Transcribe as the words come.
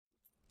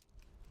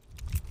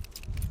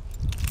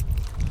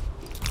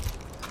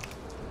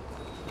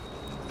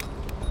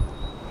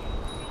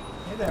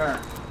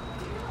there.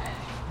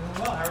 Doing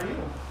well. How are you?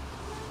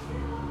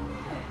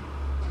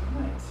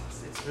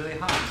 Nice. It's really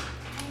hot.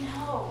 I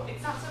know.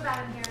 It's not so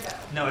bad in here, though.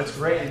 No, it's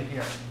great in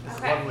here. It's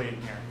Okay. lovely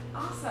in here.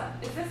 Awesome.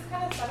 Is this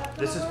kind of set up?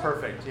 This is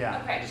perfect.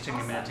 Yeah. Okay. Just take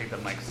me a minute to take the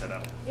mic set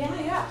up.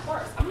 Yeah, of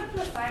course. I'm going to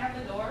put a sign on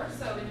the door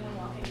so anyone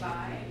walking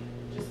by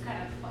just kind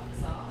of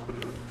fucks off.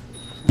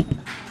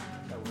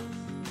 That works.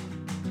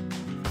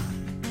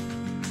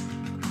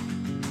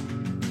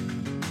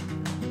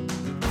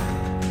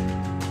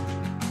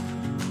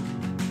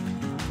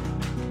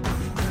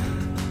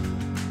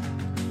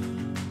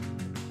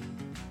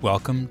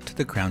 Welcome to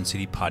the Crown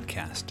City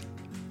Podcast.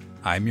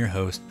 I'm your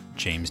host,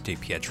 James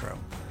DePietro.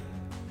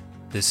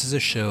 This is a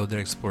show that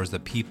explores the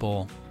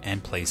people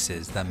and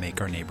places that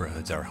make our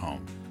neighborhoods our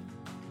home.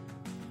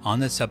 On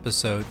this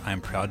episode,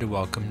 I'm proud to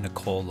welcome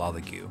Nicole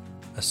Lalagüe,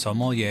 a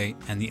sommelier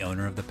and the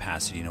owner of the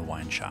Pasadena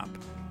wine shop.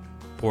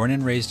 Born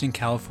and raised in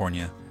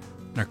California,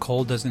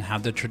 Nicole doesn't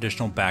have the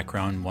traditional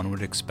background one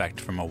would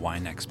expect from a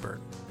wine expert,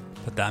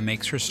 but that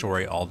makes her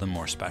story all the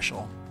more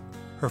special.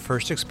 Her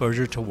first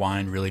exposure to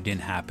wine really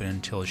didn't happen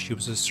until she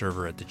was a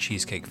server at the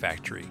Cheesecake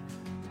Factory.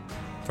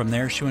 From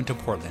there, she went to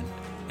Portland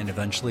and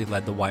eventually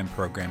led the wine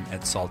program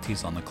at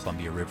Salty's on the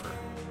Columbia River.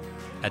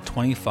 At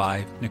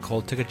 25,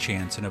 Nicole took a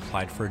chance and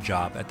applied for a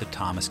job at the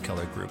Thomas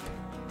Keller Group,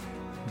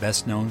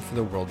 best known for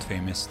the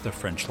world-famous The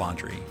French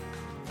Laundry,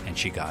 and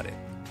she got it.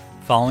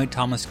 Following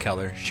Thomas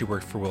Keller, she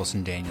worked for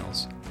Wilson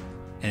Daniels,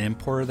 an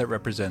importer that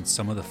represents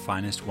some of the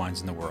finest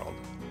wines in the world,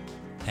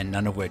 and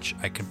none of which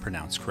I can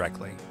pronounce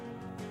correctly.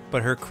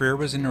 But her career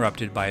was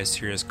interrupted by a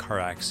serious car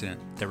accident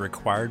that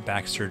required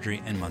back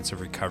surgery and months of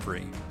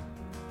recovery.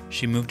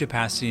 She moved to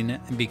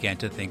Pasadena and began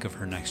to think of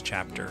her next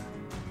chapter.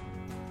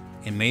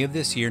 In May of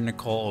this year,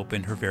 Nicole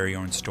opened her very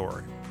own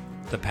store,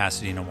 the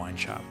Pasadena Wine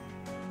Shop.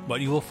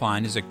 What you will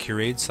find is a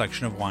curated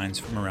selection of wines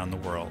from around the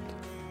world,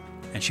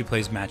 and she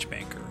plays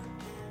matchmaker,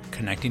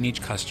 connecting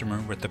each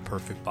customer with the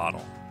perfect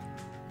bottle.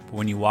 But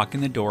when you walk in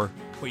the door,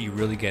 what you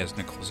really get is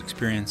Nicole's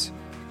experience,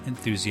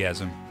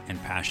 enthusiasm,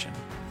 and passion.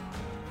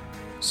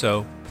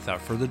 So,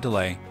 without further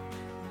delay,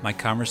 my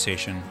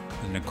conversation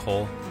with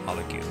Nicole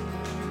Lalagüe.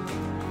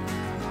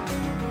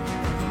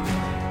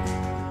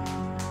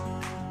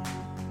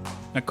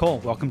 Nicole,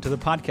 welcome to the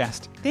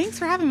podcast. Thanks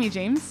for having me,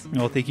 James.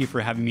 Well, thank you for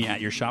having me at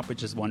your shop,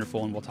 which is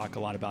wonderful, and we'll talk a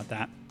lot about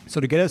that.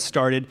 So to get us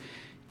started,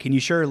 can you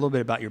share a little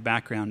bit about your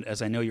background,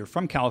 as I know you're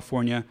from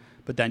California,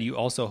 but then you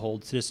also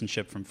hold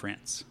citizenship from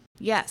France?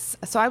 Yes.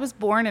 So I was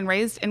born and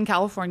raised in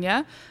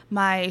California.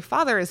 My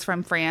father is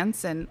from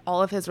France, and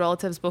all of his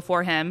relatives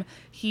before him.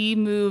 He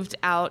moved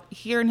out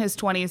here in his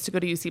 20s to go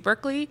to UC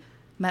Berkeley,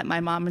 met my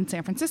mom in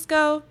San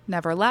Francisco,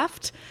 never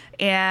left.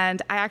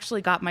 And I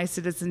actually got my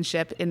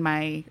citizenship in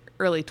my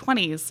early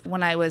 20s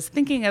when I was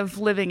thinking of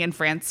living in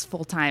France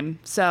full time.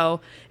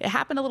 So it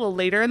happened a little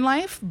later in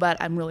life, but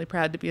I'm really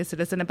proud to be a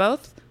citizen of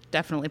both.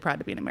 Definitely proud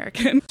to be an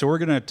American. So we're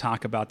going to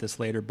talk about this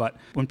later, but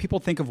when people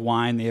think of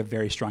wine, they have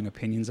very strong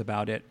opinions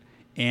about it.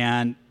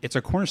 And it's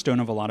a cornerstone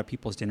of a lot of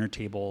people's dinner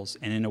tables,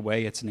 and in a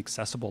way, it's an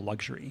accessible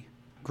luxury.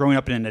 Growing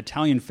up in an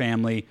Italian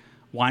family,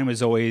 wine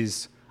was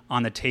always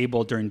on the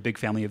table during big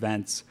family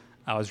events.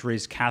 I was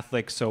raised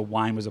Catholic, so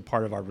wine was a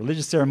part of our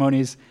religious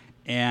ceremonies.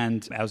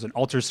 And I was an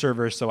altar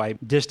server, so I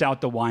dished out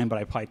the wine, but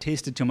I probably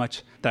tasted too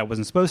much that I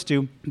wasn't supposed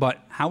to. But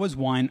how was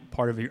wine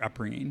part of your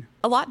upbringing?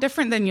 A lot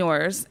different than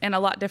yours, and a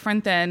lot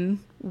different than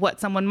what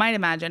someone might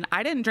imagine.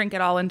 I didn't drink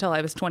at all until I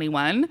was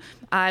 21.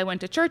 I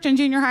went to church in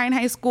junior high and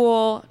high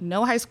school,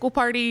 no high school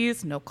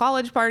parties, no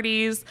college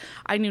parties.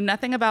 I knew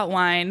nothing about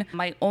wine.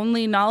 My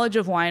only knowledge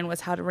of wine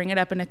was how to ring it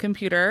up in a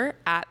computer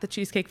at the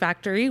Cheesecake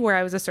Factory, where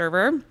I was a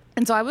server.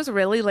 And so I was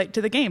really late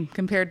to the game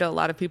compared to a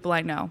lot of people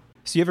I know.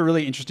 So you have a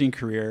really interesting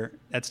career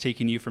that's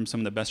taken you from some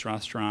of the best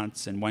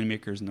restaurants and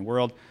winemakers in the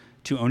world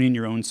to owning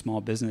your own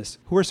small business.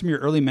 Who are some of your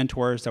early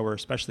mentors that were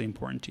especially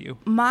important to you?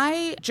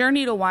 My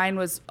journey to wine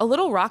was a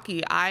little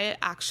rocky. I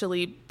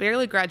actually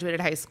barely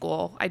graduated high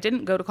school. I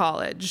didn't go to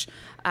college.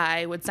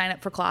 I would sign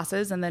up for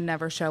classes and then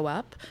never show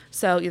up.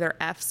 So either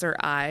F's or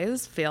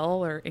I's,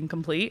 fail or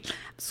incomplete.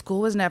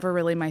 School was never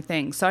really my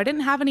thing. So I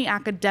didn't have any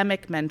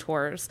academic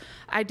mentors.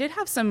 I did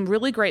have some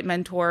really great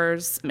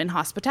mentors in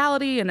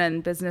hospitality and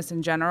in business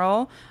in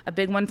general. A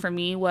big one for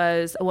me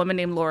was a woman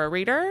named Laura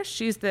Reeder.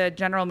 She's the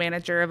general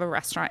manager of a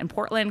restaurant in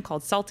Portland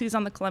called Salty's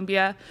on the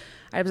Columbia.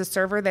 I was a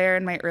server there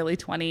in my early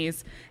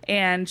 20s,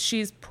 and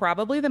she's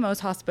probably the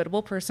most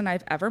hospitable person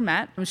I've ever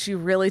met. She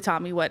really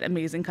taught me what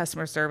amazing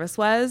customer service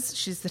was.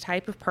 She's the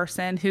type of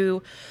person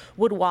who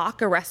would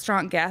walk a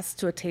restaurant guest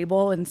to a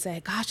table and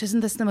say, "Gosh,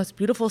 isn't this the most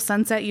beautiful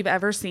sunset you've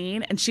ever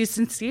seen?" And she's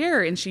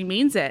sincere and she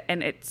means it.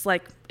 And it's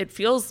like, it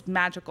feels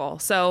magical.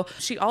 So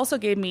she also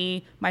gave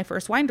me my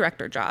first wine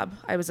director job.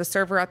 I was a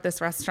server at this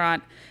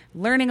restaurant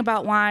learning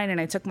about wine,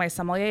 and I took my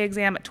sommelier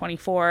exam at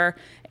 24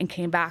 and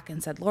came back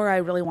and said, "Laura, I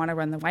really want to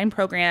run the wine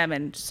program."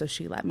 And so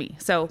she let me.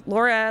 So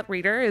Laura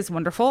Reeder is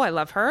wonderful. I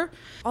love her.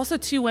 Also,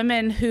 two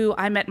women who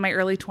I met in my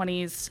early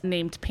 20s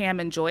named Pam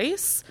and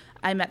Joyce.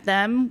 I met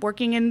them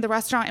working in the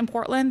restaurant in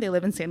Portland. They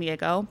live in San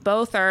Diego.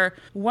 Both are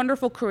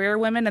wonderful career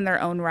women in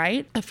their own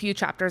right, a few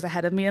chapters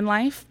ahead of me in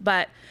life.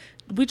 But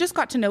we just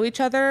got to know each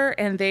other,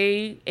 and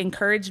they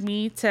encouraged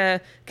me to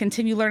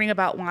continue learning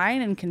about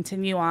wine and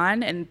continue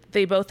on. And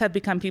they both have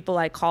become people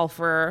I call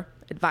for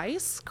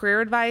advice, career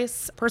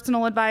advice,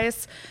 personal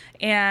advice.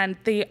 And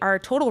they are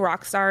total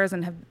rock stars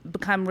and have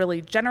become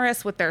really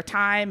generous with their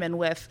time and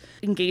with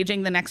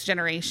engaging the next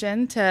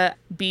generation to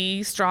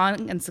be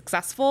strong and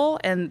successful.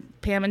 And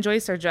Pam and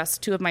Joyce are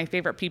just two of my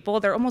favorite people.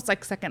 They're almost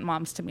like second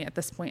moms to me at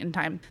this point in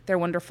time. They're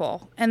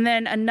wonderful. And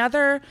then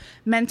another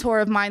mentor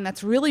of mine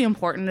that's really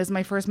important is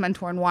my first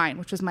mentor in wine,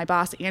 which was my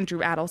boss, Andrew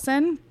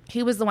Adelson.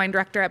 He was the wine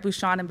director at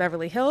Bouchon in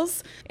Beverly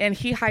Hills. And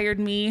he hired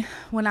me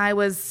when I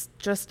was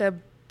just a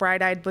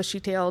bright-eyed,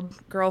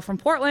 bushy-tailed girl from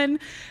Portland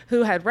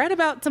who had read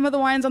about some of the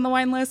wines on the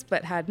wine list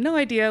but had no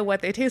idea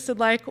what they tasted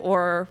like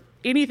or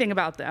anything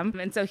about them.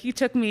 And so he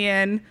took me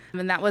in,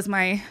 and that was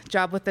my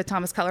job with the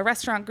Thomas Keller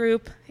Restaurant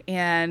Group.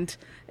 And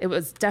it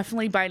was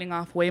definitely biting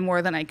off way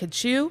more than I could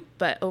chew.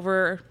 But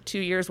over 2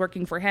 years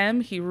working for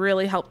him, he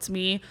really helped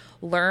me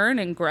learn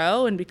and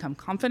grow and become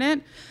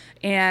confident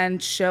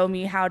and show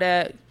me how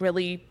to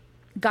really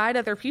guide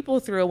other people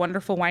through a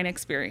wonderful wine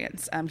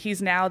experience.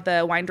 He's now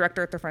the wine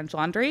director at the French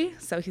Laundry,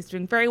 so he's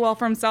doing very well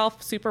for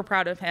himself. Super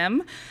proud of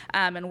him,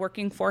 and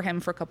working for him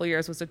for a couple of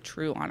years was a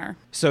true honor.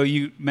 So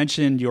you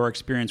mentioned your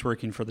experience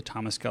working for the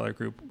Thomas Keller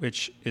Group,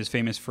 which is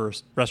famous for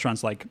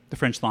restaurants like the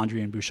French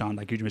Laundry and Bouchon,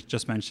 like you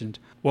just mentioned.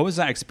 What was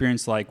that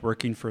experience like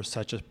working for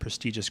such a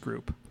prestigious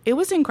group? It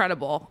was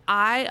incredible.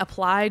 I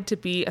applied to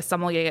be a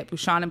sommelier at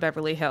Bouchon in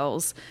Beverly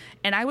Hills,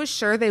 and I was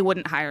sure they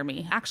wouldn't hire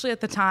me. Actually,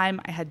 at the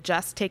time, I had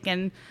just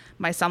taken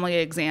my sommelier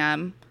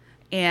exam,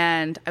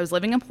 and I was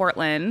living in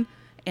Portland,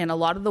 and a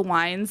lot of the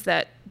wines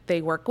that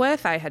they work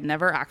with I had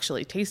never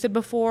actually tasted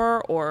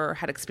before or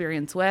had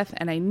experience with.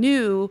 And I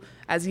knew,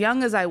 as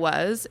young as I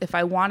was, if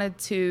I wanted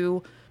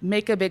to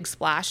make a big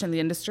splash in the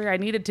industry, I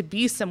needed to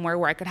be somewhere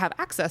where I could have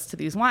access to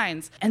these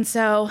wines. And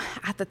so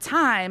at the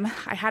time,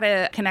 I had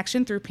a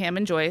connection through Pam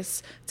and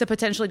Joyce to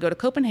potentially go to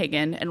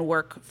Copenhagen and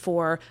work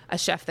for a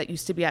chef that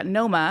used to be at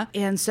Noma.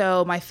 And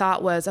so my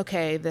thought was,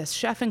 okay, this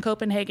chef in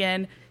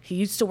Copenhagen, he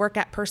used to work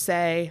at Per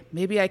Se.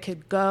 Maybe I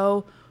could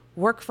go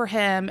work for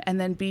him and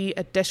then be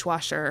a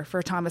dishwasher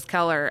for Thomas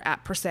Keller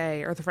at Per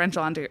Se or the French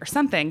Laundry or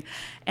something.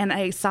 And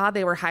I saw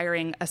they were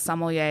hiring a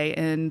sommelier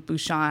in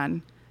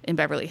Bouchon in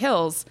Beverly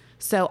Hills.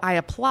 So I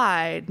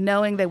applied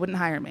knowing they wouldn't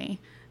hire me,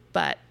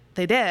 but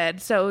they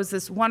did. So it was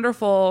this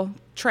wonderful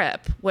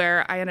trip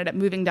where I ended up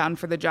moving down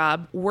for the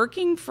job.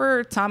 Working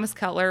for Thomas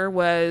Keller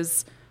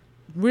was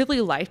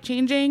really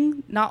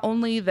life-changing. Not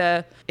only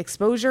the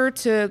exposure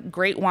to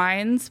great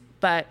wines,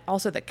 but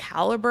also the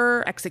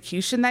caliber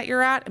execution that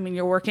you're at. I mean,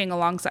 you're working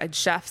alongside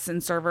chefs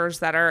and servers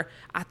that are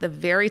at the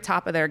very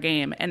top of their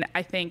game. And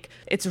I think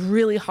it's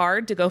really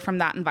hard to go from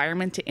that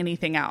environment to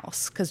anything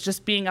else, because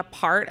just being a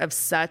part of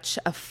such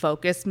a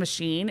focused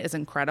machine is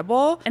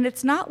incredible. And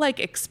it's not like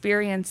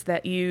experience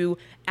that you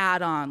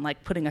add on,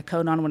 like putting a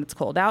coat on when it's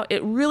cold out.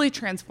 It really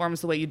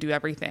transforms the way you do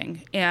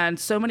everything. And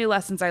so many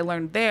lessons I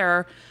learned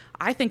there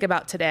I think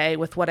about today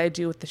with what I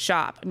do with the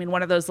shop. I mean,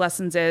 one of those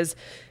lessons is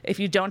if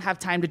you don't have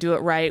time to do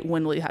it right,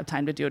 when will you have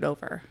time to do it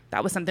over?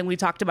 That was something we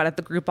talked about at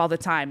the group all the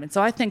time. And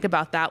so I think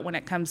about that when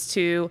it comes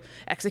to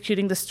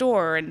executing the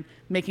store and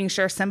making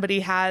sure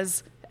somebody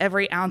has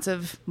every ounce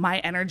of my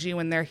energy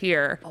when they're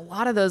here. A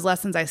lot of those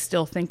lessons I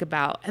still think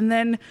about. And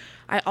then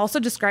I also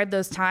describe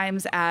those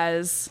times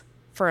as,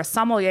 for a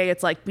sommelier,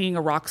 it's like being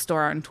a rock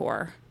star on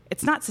tour.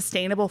 It's not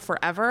sustainable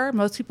forever.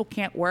 Most people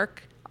can't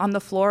work on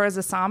the floor as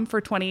a somm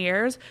for 20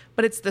 years,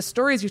 but it's the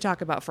stories you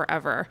talk about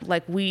forever.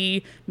 Like,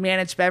 we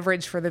managed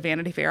beverage for the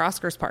Vanity Fair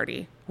Oscars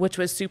party, which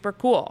was super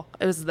cool.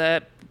 It was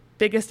the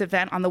biggest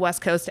event on the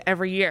West Coast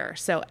every year.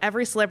 So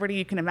every celebrity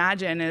you can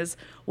imagine is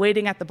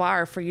waiting at the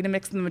bar for you to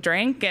mix them a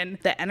drink, and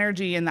the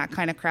energy in that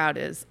kind of crowd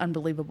is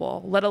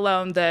unbelievable, let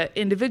alone the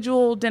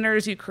individual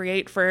dinners you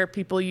create for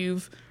people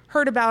you've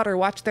heard about or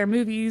watched their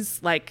movies.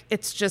 Like,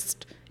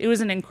 it was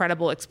an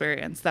incredible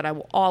experience that I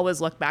will always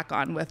look back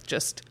on with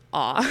just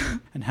awe.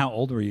 And how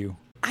old were you?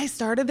 I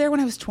started there when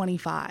I was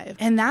 25.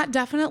 And that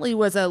definitely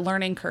was a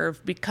learning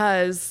curve,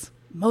 because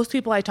most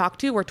people I talked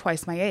to were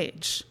twice my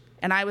age,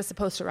 and I was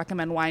supposed to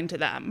recommend wine to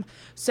them.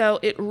 So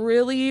it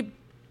really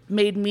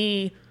made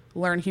me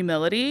learn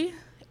humility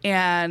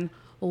and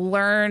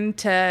learn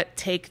to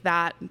take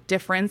that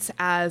difference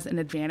as an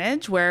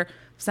advantage, where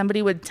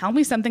somebody would tell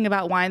me something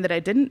about wine that I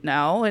didn't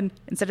know, and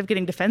instead of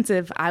getting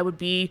defensive, I would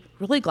be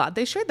really glad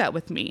they shared that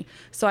with me.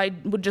 So I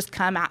would just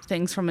come at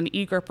things from an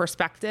eager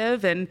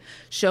perspective and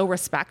show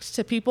respect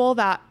to people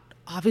that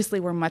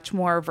obviously were much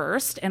more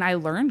versed, and I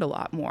learned a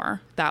lot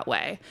more that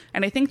way.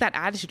 And I think that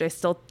attitude I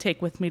still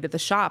take with me to the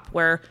shop,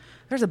 where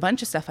there's a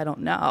bunch of stuff I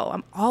don't know.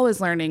 I'm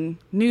always learning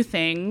new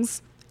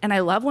things, and I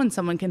love when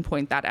someone can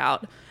point that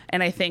out.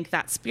 And I think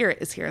that spirit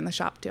is here in the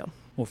shop too.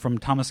 Well, from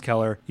Thomas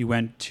Keller, you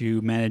went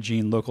to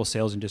managing local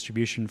sales and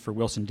distribution for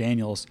Wilson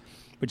Daniels,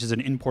 which is an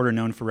importer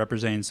known for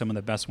representing some of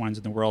the best wines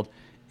in the world.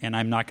 and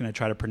I'm not going to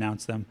try to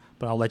pronounce them,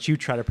 but I'll let you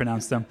try to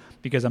pronounce them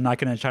because I'm not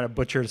going to try to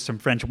butcher some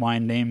French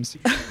wine names.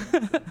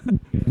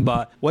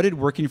 But what did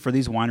working for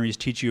these wineries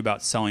teach you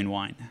about selling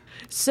wine?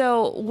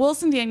 So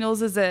Wilson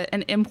Daniels is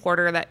an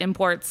importer that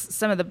imports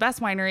some of the best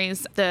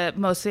wineries, the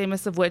most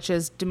famous of which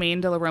is Domaine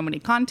de la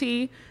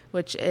Romanée-Conti,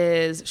 which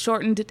is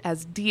shortened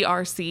as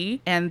DRC,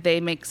 and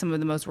they make some of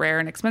the most rare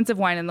and expensive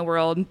wine in the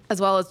world,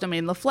 as well as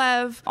Domaine La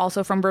Flève,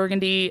 also from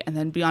Burgundy, and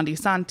then Biondi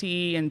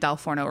Santi and Dal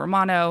Forno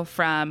Romano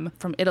from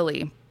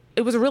Italy.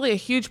 It was really a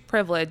huge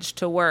privilege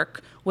to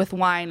work with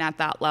wine at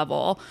that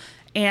level.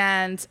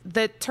 And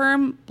the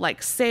term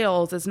like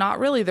sales is not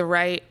really the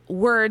right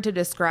word to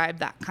describe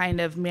that kind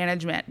of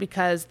management,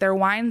 because they're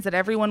wines that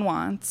everyone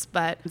wants,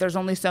 but there's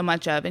only so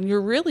much of. And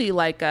you're really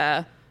like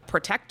a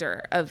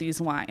protector of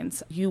these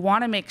wines. You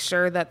want to make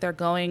sure that they're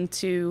going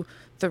to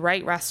the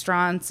right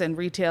restaurants and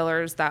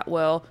retailers that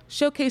will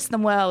showcase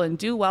them well and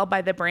do well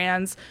by the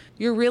brands.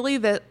 You're really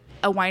a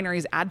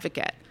winery's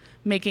advocate,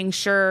 making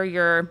sure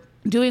you're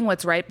doing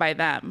what's right by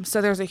them.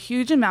 So there's a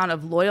huge amount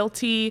of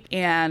loyalty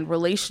and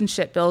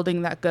relationship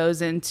building that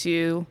goes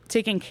into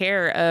taking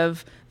care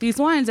of these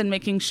wines and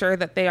making sure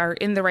that they are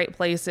in the right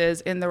places,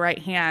 in the right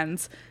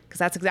hands, because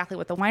that's exactly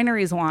what the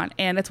wineries want,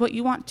 and it's what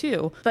you want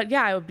too. But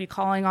yeah, I would be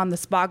calling on the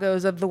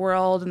Spagos of the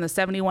world and the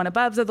 71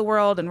 Aboves of the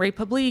world and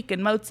Republique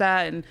and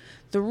Mozza and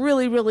the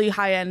really, really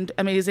high-end,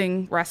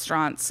 amazing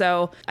restaurants.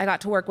 So I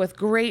got to work with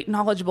great,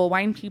 knowledgeable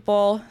wine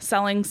people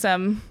selling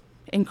some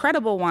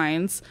incredible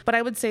wines, but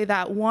I would say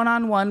that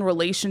one-on-one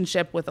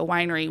relationship with a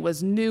winery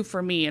was new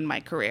for me in my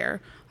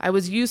career. I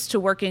was used to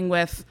working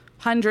with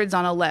hundreds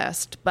on a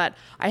list, but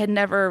I had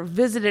never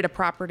visited a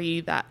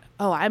property that,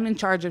 oh, I'm in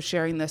charge of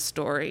sharing this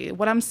story.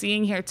 What I'm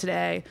seeing here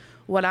today,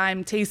 what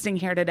I'm tasting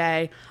here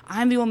today,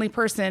 I'm the only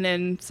person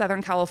in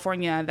Southern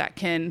California that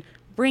can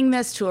bring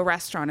this to a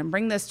restaurant and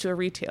bring this to a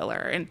retailer.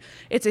 And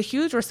it's a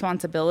huge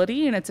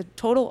responsibility, and it's a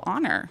total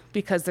honor,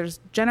 because there's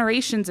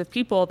generations of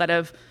people that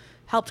have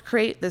helped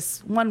create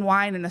this one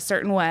wine in a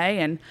certain way.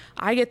 And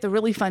I get the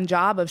really fun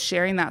job of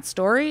sharing that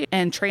story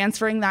and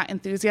transferring that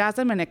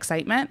enthusiasm and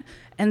excitement.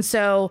 And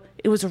so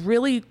it was a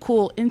really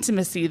cool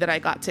intimacy that I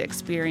got to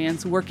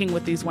experience working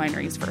with these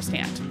wineries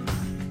firsthand.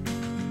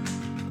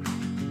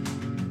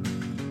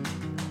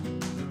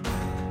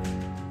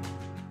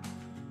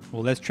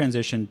 Well, let's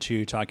transition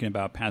to talking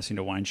about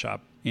Pasadena Wine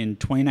Shop. In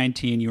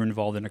 2019, you were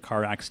involved in a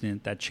car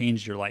accident that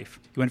changed your life.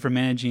 You went from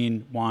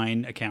managing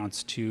wine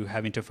accounts to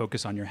having to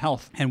focus on your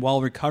health. And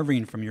while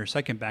recovering from your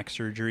second back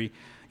surgery,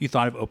 you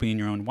thought of opening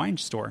your own wine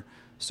store.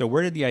 So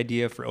where did the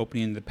idea for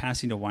opening the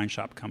Pasadena Wine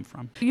Shop come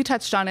from? You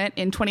touched on it.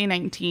 In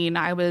 2019,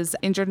 I was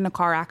injured in a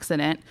car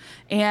accident,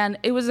 and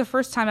it was the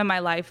first time in my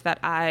life that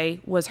I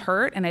was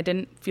hurt and I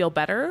didn't feel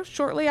better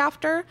shortly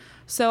after.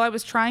 So I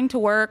was trying to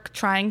work,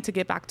 trying to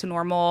get back to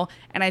normal,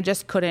 and I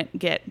just couldn't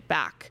get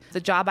back. The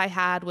job I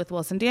had with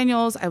Wilson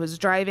Daniels, I was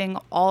driving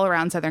all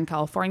around Southern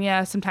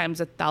California, sometimes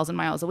 1,000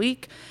 miles a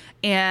week,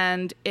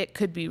 and it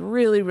could be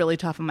really, really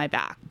tough on my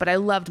back. But I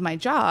loved my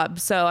job,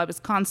 so I was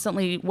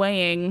constantly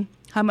weighing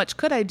how much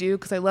could I do,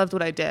 because I loved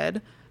what I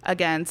did,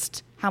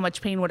 against how much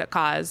pain would it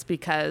cause,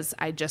 because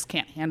I just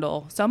can't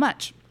handle so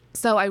much.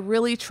 So I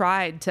really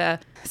tried to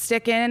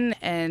stick in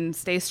and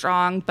stay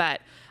strong, but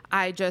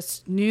I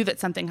just knew that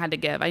something had to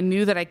give. I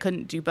knew that I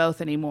couldn't do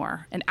both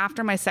anymore. And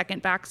after my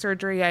second back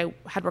surgery, I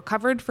had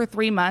recovered for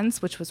 3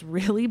 months, which was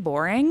really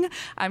boring.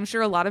 I'm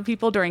sure a lot of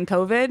people during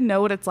COVID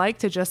know what it's like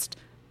to just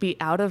be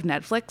out of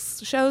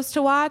Netflix shows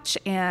to watch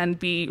and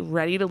be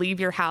ready to leave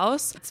your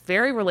house. It's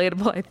very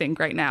relatable, I think,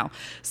 right now.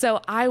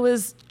 So I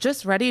was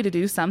just ready to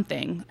do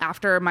something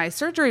after my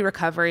surgery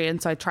recovery.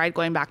 And so I tried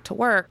going back to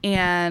work,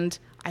 and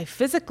I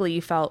physically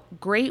felt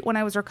great when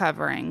I was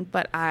recovering,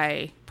 but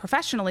I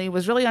professionally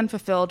was really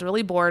unfulfilled,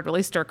 really bored,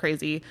 really stir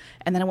crazy.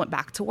 And then I went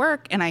back to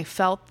work, and I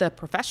felt the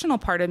professional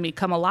part of me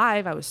come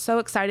alive. I was so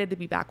excited to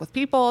be back with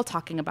people,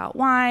 talking about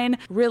wine,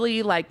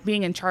 really like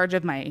being in charge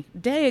of my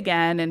day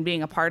again and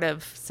being a part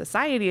of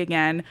society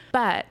again.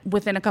 But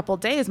within a couple of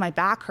days, my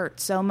back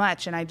hurt so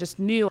much, and I just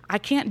knew I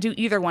can't do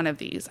either one of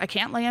these. I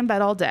can't lay in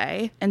bed all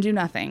day and do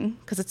nothing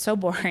because it's so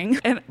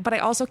boring. But I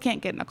also can't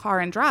get in a car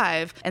and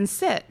drive and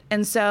sit.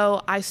 And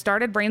so I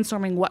started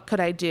brainstorming, what could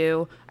I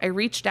do? I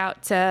reached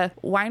out to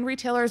wine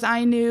retailers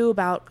I knew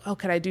about,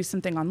 could I do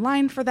something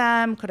online for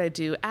them? Could I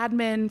do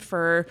admin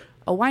for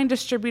a wine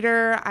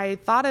distributor? I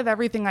thought of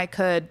everything I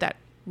could that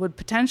would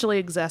potentially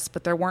exist,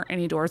 but there weren't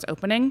any doors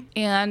opening.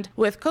 And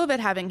with COVID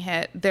having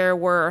hit, there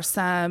were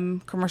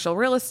some commercial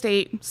real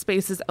estate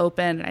spaces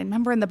open. And I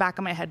remember in the back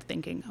of my head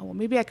thinking,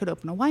 maybe I could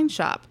open a wine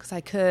shop, because I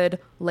could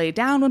lay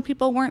down when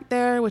people weren't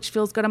there, which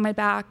feels good on my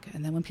back.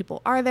 And then when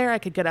people are there, I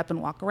could get up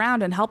and walk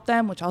around and help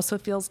them, which also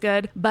feels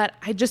good. But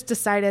I just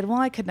decided,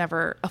 I could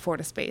never afford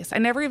a space. I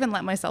never even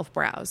let myself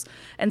browse.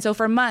 And so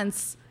for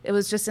months, it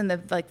was just in the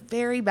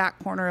very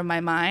back corner of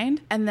my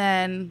mind. And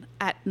then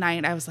at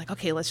night, I was like,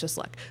 okay, let's just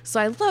look. So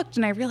I looked,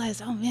 and I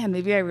realized,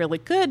 maybe I really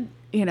could,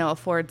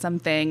 afford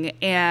something.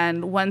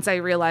 And once I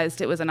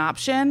realized it was an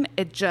option,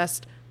 it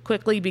just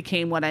quickly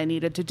became what I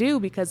needed to do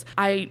because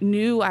I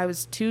knew I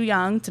was too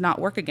young to not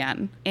work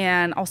again.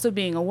 And also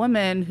being a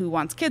woman who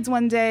wants kids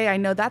one day, I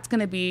know that's going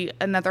to be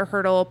another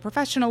hurdle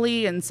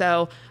professionally. And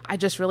so I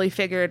just really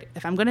figured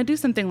if I'm going to do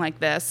something like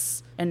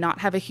this and not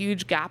have a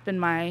huge gap in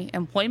my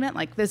employment,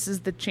 like this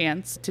is the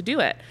chance to do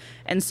it.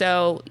 And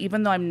so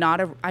even though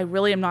I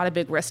really am not a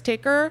big risk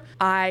taker,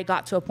 I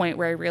got to a point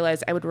where I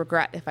realized I would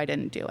regret if I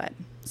didn't do it.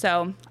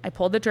 So I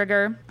pulled the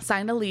trigger,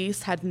 signed a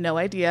lease, had no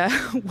idea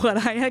what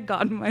I had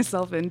gotten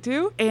myself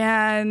into.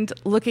 And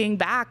looking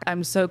back,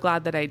 I'm so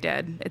glad that I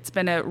did. It's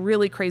been a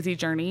really crazy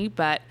journey,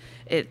 but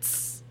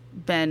it's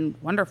been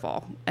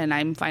wonderful. And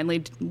I'm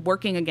finally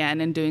working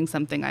again and doing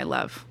something I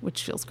love,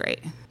 which feels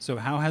great. So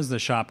how has the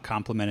shop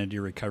complemented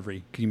your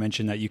recovery? You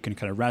mentioned that you can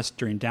kind of rest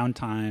during down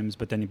times,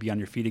 but then you'd be on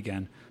your feet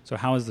again. So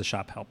how has the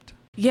shop helped?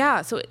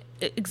 Yeah, so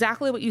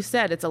exactly what you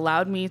said. It's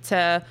allowed me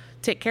to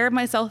take care of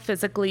myself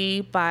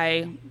physically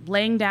by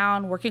laying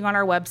down, working on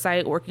our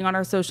website, working on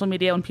our social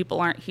media when people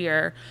aren't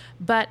here.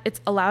 But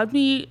it's allowed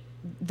me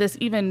this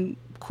even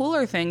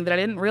cooler thing that I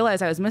didn't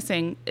realize I was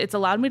missing. It's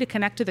allowed me to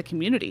connect to the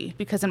community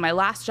because in my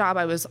last job,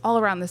 I was all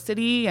around the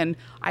city and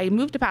I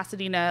moved to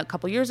Pasadena a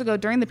couple years ago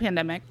during the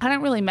pandemic. I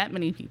hadn't really met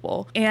many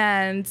people.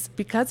 And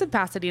because of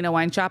Pasadena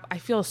Wine Shop, I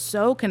feel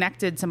so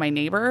connected to my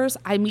neighbors.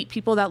 I meet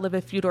people that live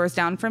a few doors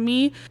down from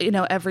me,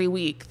 every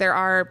week. There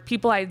are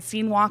people I'd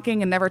seen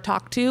walking and never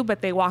talked to,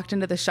 but they walked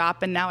into the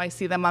shop and now I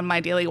see them on my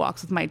daily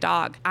walks with my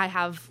dog. I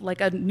have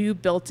like a new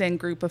built-in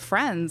group of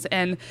friends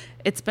and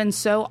it's been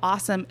so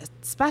awesome,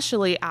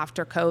 especially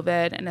after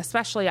COVID and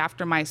especially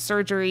after my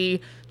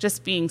surgery,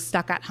 just being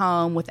stuck at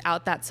home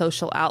without that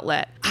social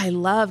outlet. I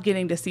love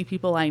getting to see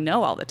people I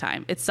know all the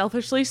time. It's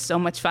selfishly so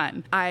much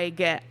fun. I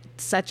get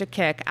such a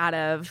kick out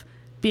of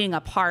being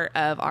a part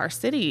of our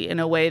city in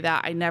a way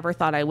that I never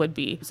thought I would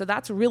be. So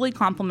that's really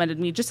complimented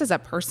me just as a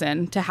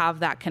person to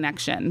have that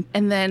connection.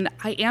 And then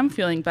I am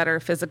feeling better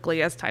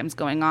physically as time's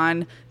going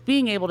on,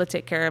 being able to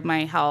take care of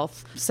my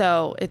health.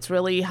 So it's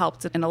really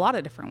helped in a lot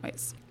of different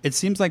ways. It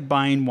seems like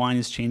buying wine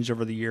has changed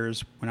over the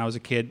years. When I was a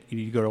kid,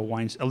 you go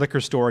to a liquor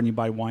store and you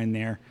buy wine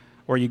there,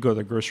 or you go to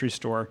the grocery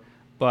store.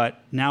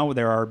 But now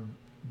there are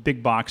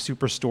big box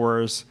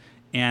superstores,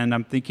 and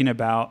I'm thinking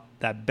about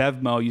that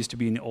Bevmo used to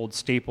be in the old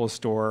Staples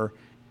store,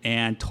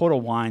 and Total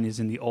Wine is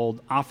in the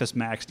old Office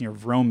Max near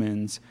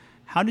Vroman's.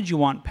 How did you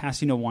want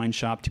Pasadena Wine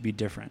Shop to be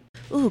different?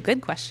 Ooh, good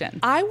question.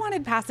 I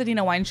wanted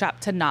Pasadena Wine Shop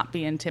to not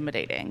be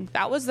intimidating.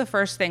 That was the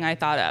first thing I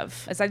thought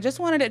of, is I just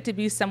wanted it to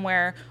be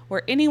somewhere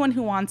where anyone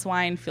who wants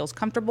wine feels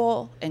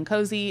comfortable and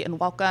cozy and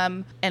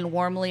welcome and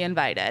warmly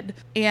invited.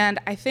 And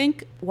I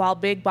think while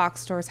big box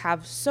stores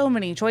have so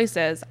many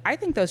choices, I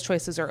think those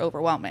choices are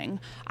overwhelming.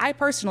 I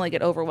personally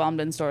get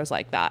overwhelmed in stores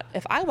like that.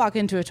 If I walk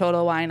into a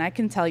Total Wine, I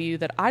can tell you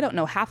that I don't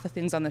know half the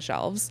things on the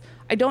shelves.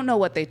 I don't know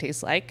what they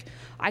taste like.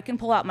 I can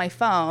pull out my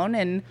phone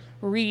and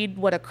read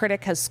what a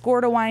critic has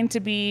scored a wine to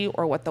be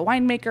or what the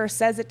winemaker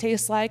says it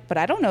tastes like, but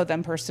I don't know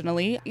them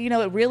personally.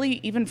 It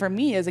really, even for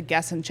me, is a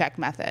guess and check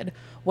method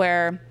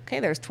where, okay,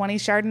 there's 20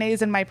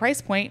 Chardonnays in my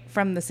price point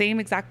from the same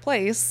exact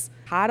place.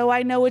 How do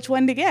I know which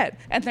one to get?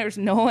 And there's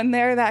no one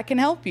there that can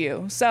help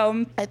you.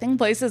 So I think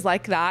places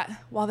like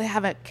that, while they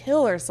have a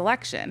killer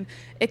selection,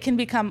 it can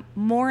become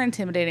more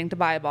intimidating to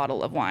buy a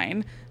bottle of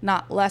wine,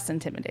 not less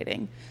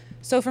intimidating.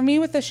 So for me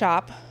with the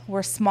shop,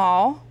 we're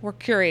small, we're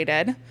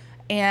curated,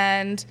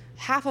 and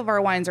half of our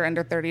wines are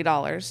under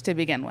 $30 to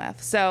begin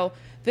with. So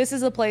this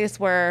is a place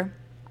where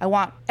I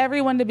want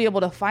everyone to be able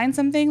to find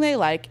something they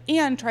like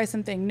and try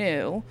something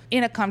new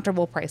in a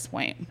comfortable price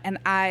point. And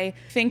I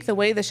think the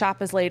way the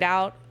shop is laid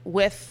out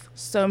with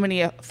so many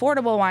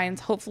affordable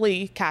wines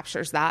hopefully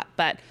captures that.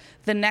 But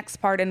the next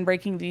part in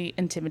breaking the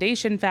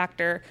intimidation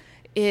factor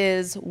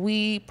is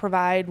we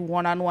provide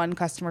one-on-one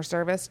customer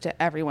service to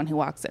everyone who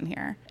walks in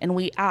here. And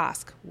we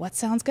ask, what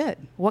sounds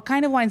good? What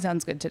kind of wine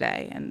sounds good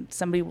today? And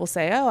somebody will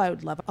say, oh, I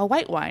would love a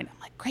white wine. I'm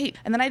like, great.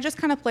 And then I just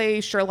kind of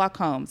play Sherlock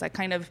Holmes. I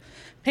kind of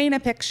paint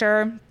a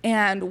picture.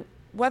 And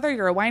whether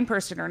you're a wine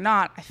person or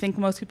not, I think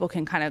most people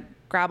can kind of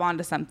grab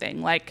onto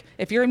something. Like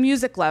if you're a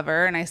music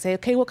lover and I say,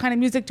 okay, what kind of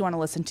music do you want to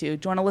listen to?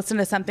 Do you want to listen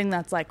to something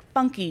that's like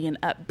funky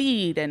and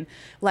upbeat? And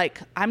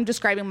like I'm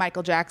describing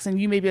Michael Jackson.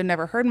 You maybe have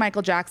never heard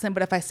Michael Jackson,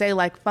 but if I say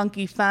like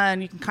funky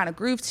fun, you can kind of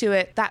groove to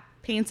it. That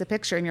paints a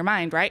picture in your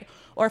mind, right?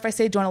 Or if I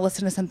say, do you want to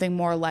listen to something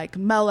more like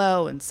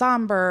mellow and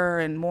somber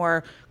and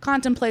more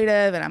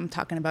contemplative, and I'm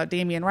talking about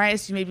Damien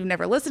Rice, you maybe have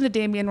never listened to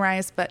Damien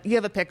Rice, but you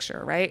have a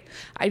picture, right?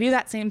 I do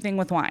that same thing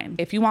with wine.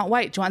 If you want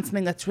white, do you want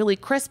something that's really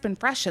crisp and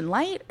fresh and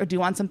light, or do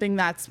you want something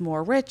that's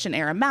more rich and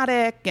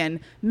aromatic and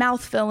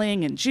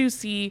mouth-filling and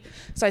juicy?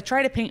 So I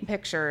try to paint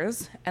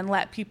pictures and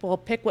let people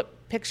pick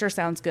what picture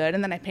sounds good,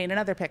 and then I paint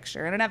another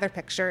picture and another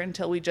picture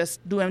until we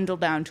just dwindle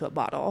down to a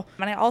bottle.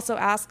 And I also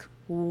ask,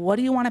 what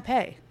do you want to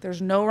pay?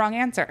 There's no wrong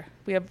answer.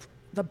 We have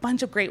a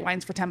bunch of great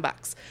wines for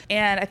 $10.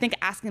 And I think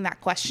asking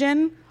that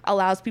question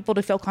allows people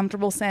to feel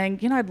comfortable saying,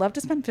 I'd love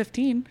to spend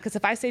 15, because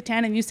if I say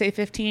 10 and you say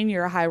 15,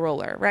 you're a high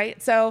roller,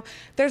 right? So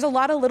there's a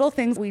lot of little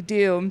things we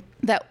do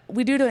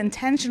to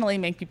intentionally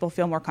make people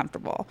feel more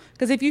comfortable.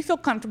 Because if you feel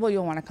comfortable,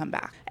 you'll want to come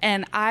back.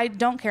 And I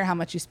don't care how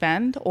much you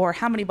spend or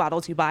how many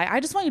bottles you buy. I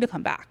just want you to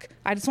come back.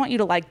 I just want you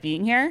to like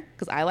being here,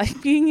 because I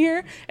like being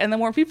here. And the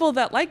more people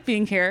that like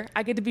being here,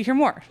 I get to be here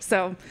more.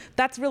 So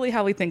that's really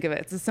how we think of it.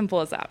 It's as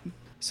simple as that.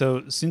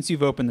 So since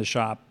you've opened the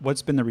shop,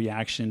 what's been the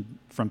reaction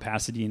from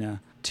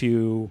Pasadena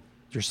to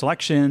your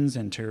selections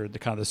and to the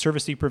kind of the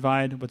service that you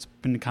provide? What's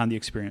been kind of the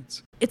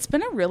experience? It's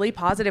been a really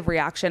positive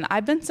reaction.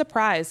 I've been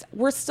surprised.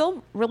 We're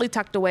still really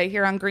tucked away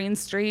here on Green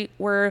Street.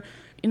 We're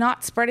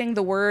not spreading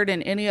the word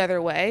in any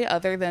other way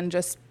other than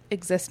just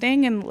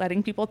existing and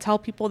letting people tell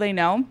people they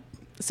know.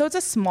 So it's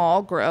a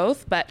small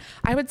growth, but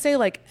I would say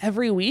like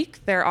every week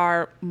there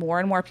are more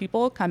and more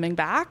people coming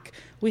back.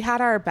 We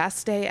had our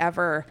best day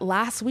ever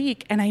last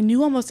week, and I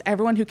knew almost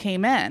everyone who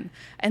came in.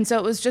 And so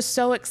it was just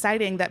so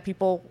exciting that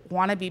people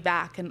want to be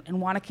back and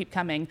want to keep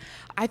coming.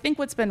 I think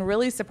what's been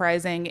really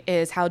surprising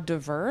is how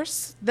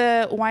diverse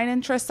the wine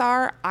interests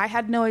are. I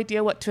had no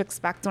idea what to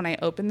expect when I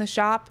opened the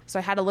shop, so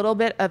I had a little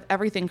bit of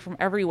everything from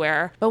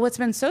everywhere. But what's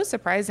been so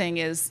surprising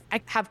is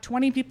I have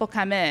 20 people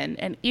come in,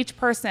 and each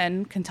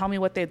person can tell me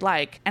what they'd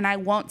like, and I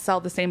won't sell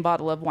the same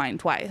bottle of wine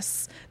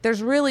twice.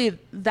 There's really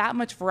that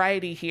much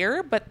variety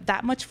here, but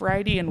that much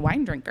variety in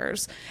wine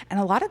drinkers. And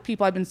a lot of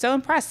people, I've been so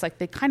impressed, like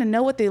they kind of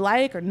know what they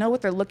like or know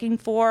what they're looking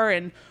for.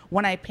 And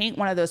when I paint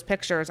one of those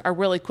pictures, are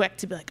really quick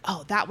to be like,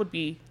 oh,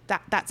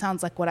 that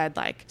sounds like what I'd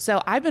like.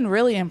 So I've been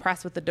really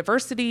impressed with the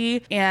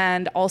diversity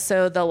and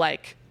also the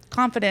like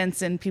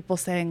confidence in people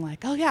saying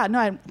like, oh yeah, no,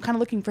 I'm kind of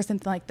looking for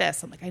something like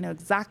this. I'm like, I know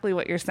exactly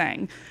what you're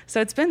saying.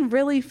 So it's been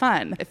really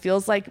fun. It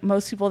feels like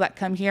most people that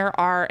come here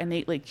are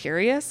innately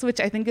curious, which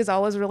I think is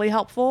always really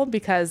helpful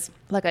because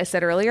like I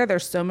said earlier,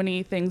 there's so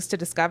many things to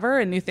discover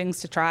and new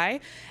things to try.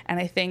 And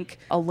I think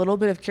a little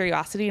bit of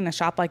curiosity in a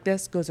shop like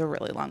this goes a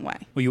really long way.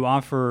 Well, you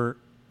offer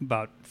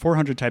about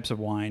 400 types of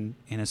wine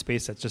in a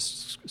space that's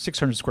just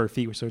 600 square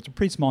feet. So it's a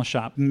pretty small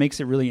shop. It makes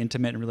it really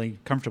intimate and really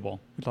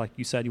comfortable. Like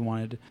you said, you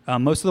wanted.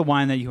 Most of the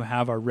wine that you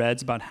have are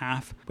reds, about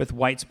half, with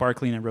white,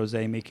 sparkling, and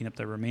rosé making up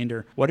the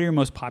remainder. What are your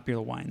most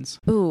popular wines?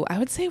 Ooh, I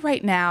would say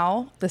right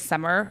now, the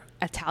summer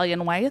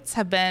Italian whites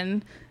have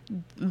been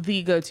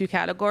the go-to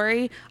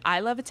category.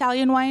 I love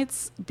Italian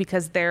whites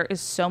because there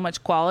is so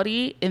much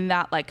quality in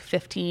that like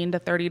 $15 to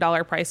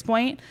 $30 price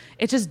point.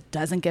 It just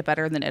doesn't get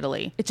better than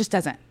Italy. It just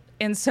doesn't.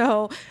 And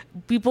so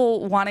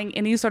people wanting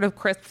any sort of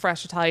crisp,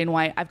 fresh Italian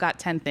white, I've got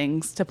 10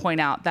 things to point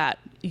out that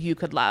you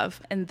could love.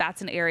 And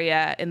that's an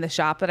area in the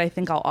shop that I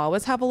think I'll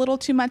always have a little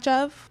too much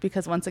of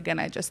because once again,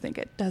 I just think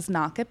it does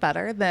not get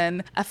better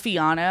than a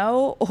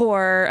Fiano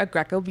or a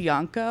Greco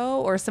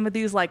Bianco or some of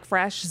these like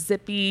fresh,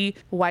 zippy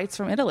whites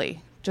from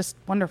Italy. Just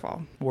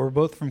wonderful. We're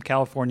both from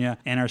California,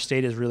 and our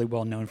state is really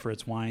well known for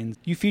its wines.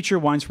 You feature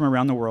wines from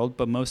around the world,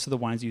 but most of the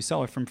wines you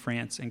sell are from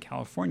France and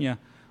California.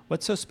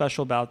 What's so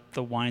special about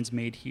the wines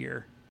made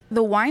here?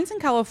 The wines in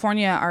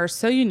California are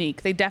so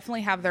unique. They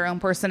definitely have their own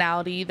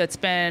personality that's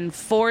been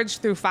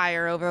forged through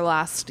fire over the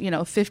last,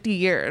 50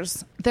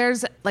 years.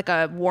 There's like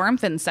a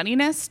warmth and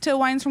sunniness to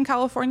wines from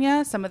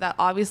California. Some of that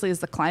obviously is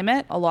the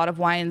climate. A lot of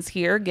wines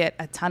here get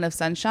a ton of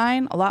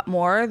sunshine, a lot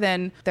more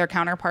than their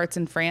counterparts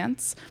in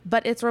France.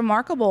 But it's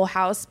remarkable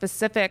how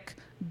specific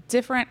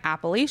different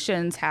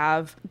appellations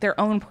have their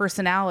own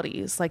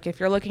personalities. Like if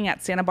you're looking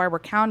at Santa Barbara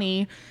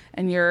County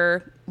and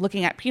you're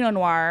looking at Pinot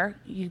Noir,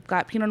 you've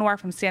got Pinot Noir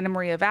from Santa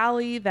Maria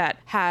Valley that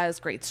has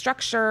great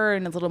structure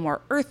and is a little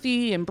more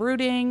earthy and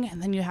brooding. And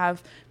then you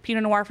have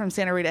Pinot Noir from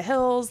Santa Rita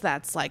Hills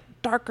that's like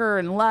darker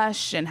and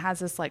lush and has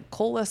this like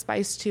cola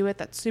spice to it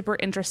that's super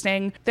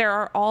interesting. There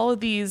are all of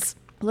these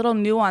little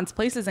nuanced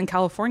places in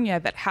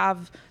California that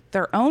have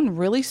their own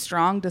really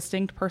strong,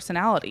 distinct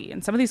personality.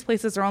 And some of these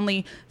places are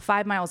only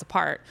 5 miles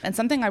apart. And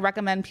something I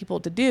recommend people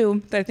to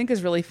do that I think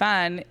is really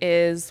fun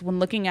is when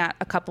looking at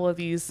a couple of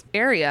these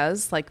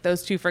areas, like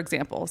those two, for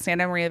example,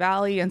 Santa Maria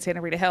Valley and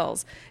Santa Rita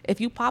Hills, if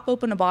you pop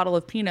open a bottle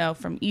of Pinot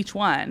from each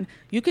one,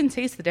 you can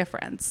taste the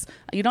difference.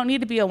 You don't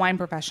need to be a wine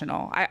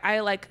professional. I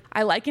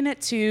liken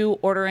it to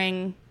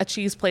ordering a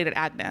cheese plate at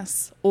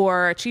Agnes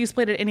or a cheese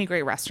plate at any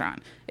great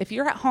restaurant. If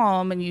you're at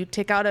home and you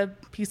take out a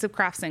piece of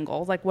Kraft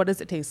Single, like what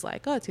does it taste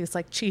like? Oh, it tastes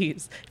like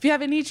cheese. If you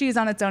have any cheese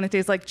on its own, it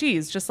tastes like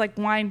cheese, just like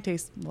wine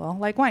tastes, well,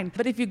 like wine.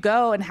 But if you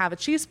go and have a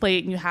cheese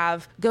plate and you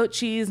have goat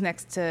cheese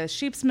next to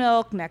sheep's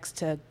milk, next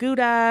to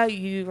Gouda,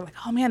 you're like,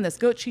 oh man, this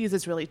goat cheese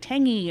is really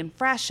tangy and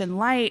fresh and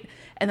light.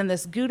 And then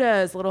this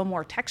Gouda is a little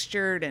more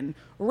textured and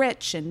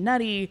rich and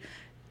nutty.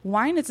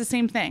 Wine is the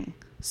same thing.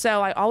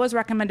 So I always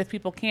recommend, if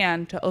people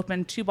can, to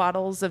open 2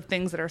 bottles of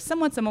things that are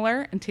somewhat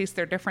similar and taste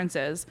their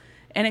differences.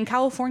 And in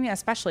California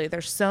especially,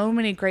 there's so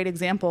many great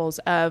examples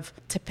of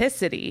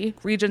typicity,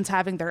 regions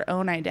having their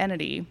own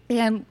identity,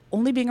 and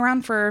only being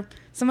around for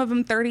some of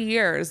them 30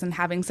 years and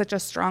having such a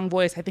strong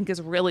voice, I think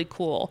is really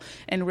cool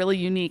and really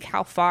unique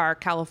how far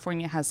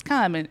California has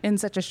come in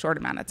such a short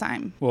amount of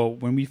time. Well,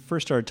 when we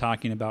first started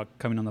talking about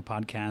coming on the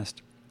podcast,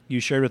 you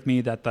shared with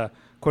me that the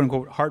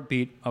quote-unquote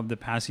heartbeat of the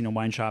Pasadena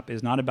wine shop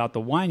is not about the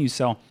wine you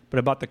sell, but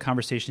about the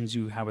conversations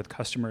you have with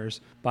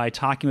customers. By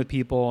talking with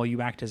people,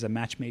 you act as a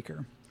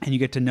matchmaker, and you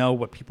get to know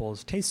what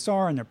people's tastes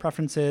are and their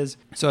preferences.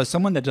 So as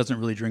someone that doesn't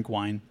really drink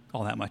wine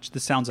all that much,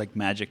 this sounds like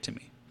magic to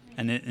me,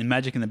 and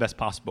magic in the best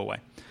possible way.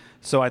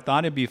 So I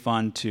thought it'd be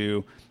fun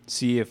to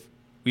see if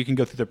we can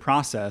go through the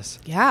process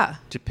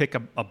to pick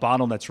a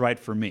bottle that's right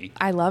for me.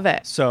 I love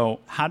it. So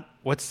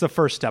what's the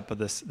first step of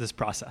this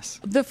process?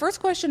 The first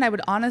question I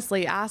would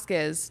honestly ask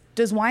is,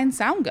 does wine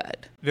sound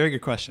good? Very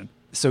good question.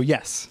 So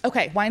yes.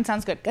 Okay, wine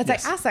sounds good. Because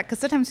Yes. I ask that because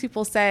sometimes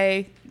people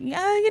say,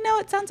 yeah,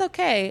 it sounds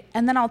okay.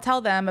 And then I'll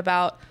tell them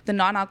about the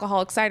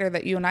non-alcoholic cider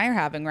that you and I are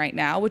having right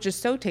now, which is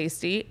so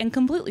tasty and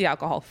completely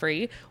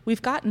alcohol-free.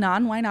 We've got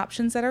non-wine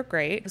options that are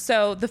great.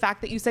 So the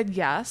fact that you said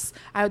yes,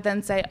 I would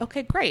then say,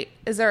 okay, great.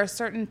 Is there a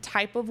certain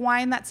type of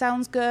wine that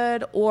sounds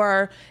good?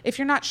 Or if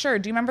you're not sure,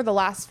 do you remember the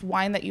last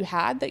wine that you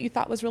had that you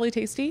thought was really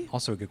tasty?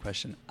 Also a good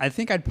question. I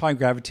think I'd probably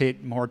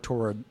gravitate more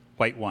toward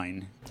white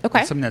wine.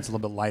 Okay. Something that's a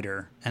little bit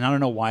lighter. And I don't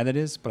know why that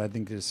is, but I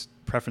think his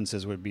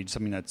preferences would be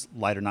something that's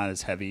lighter, not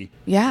as heavy.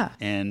 Yeah.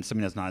 And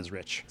something that's not as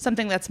rich.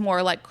 Something that's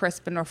more like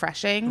crisp and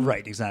refreshing.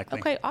 Right, exactly.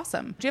 Okay,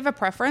 awesome. Do you have a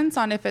preference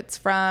on if it's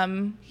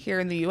from here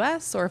in the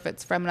U.S. or if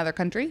it's from another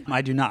country?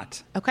 I do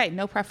not. Okay,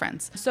 no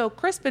preference. So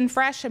crisp and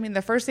fresh,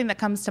 the first thing that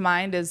comes to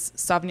mind is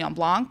Sauvignon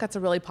Blanc. That's a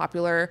really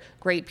popular,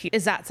 great piece.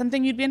 Is that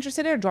something you'd be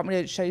interested in, or do you want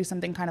me to show you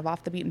something kind of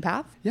off the beaten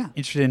path? Yeah,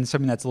 interested in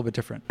something that's a little bit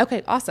different.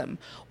 Okay, awesome.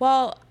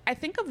 Well, I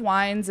think of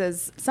wines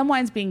as some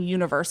wines being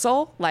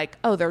universal,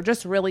 like, they're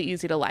just really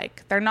easy to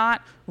like. They're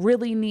not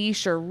really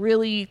niche or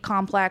really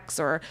complex,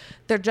 or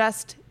they're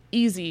just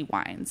easy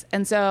wines.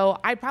 And so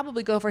I'd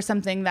probably go for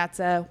something that's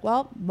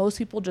most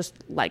people just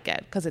like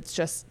it because it's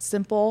just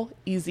simple,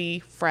 easy,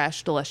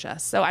 fresh,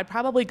 delicious. So I'd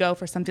probably go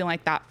for something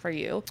like that for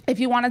you. If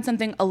you wanted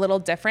something a little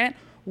different,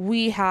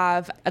 we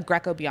have a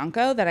Greco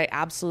Bianco that I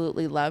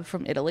absolutely love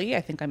from Italy.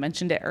 I think I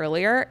mentioned it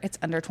earlier. It's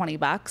under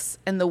 $20.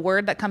 And the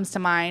word that comes to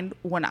mind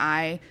when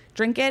I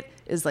drink it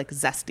is like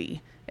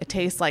zesty. It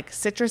tastes like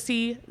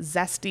citrusy,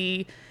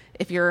 zesty.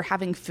 If you're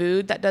having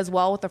food that does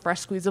well with a fresh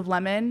squeeze of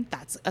lemon,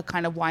 that's a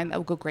kind of wine that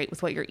will go great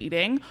with what you're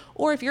eating.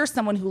 Or if you're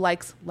someone who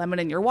likes lemon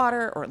in your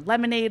water or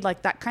lemonade,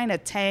 like that kind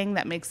of tang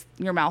that makes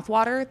your mouth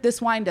water,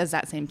 this wine does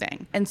that same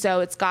thing. And so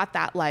it's got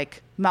that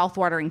like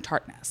mouth-watering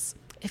tartness.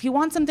 If you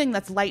want something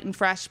that's light and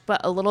fresh, but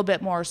a little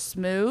bit more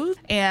smooth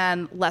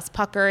and less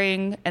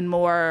puckering and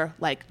more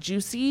like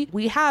juicy,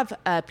 we have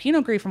a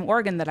Pinot Gris from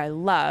Oregon that I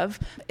love.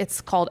 It's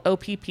called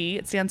OPP.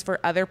 It stands for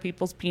Other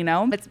People's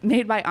Pinot. It's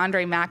made by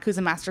Andre Mack, who's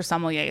a master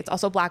sommelier. It's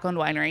also a black-owned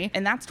winery,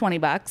 and that's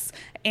 $20.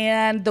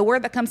 And the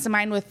word that comes to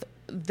mind with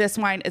this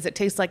wine is it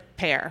tastes like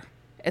pear.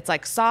 It's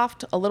like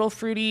soft, a little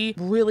fruity,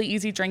 really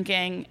easy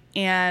drinking.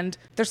 And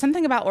there's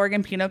something about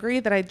Oregon Pinot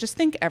Gris that I just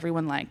think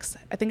everyone likes.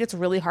 I think it's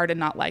really hard to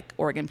not like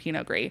Oregon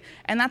Pinot Gris.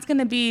 And that's going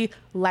to be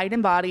light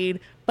embodied,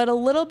 but a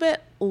little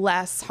bit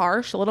less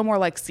harsh, a little more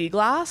like sea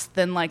glass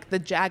than like the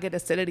jagged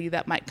acidity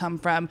that might come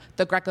from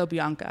the Greco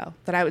Bianco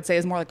that I would say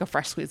is more like a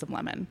fresh squeeze of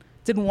lemon.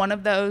 Did one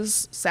of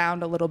those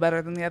sound a little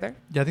better than the other?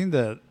 Yeah, I think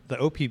the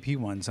OPP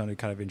one sounded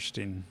kind of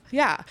interesting.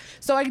 Yeah.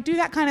 So I do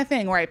that kind of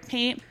thing where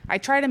I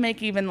try to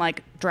make even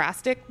like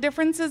drastic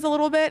differences a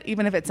little bit,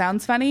 even if it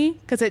sounds funny,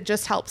 because it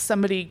just helps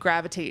somebody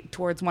gravitate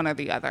towards one or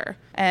the other.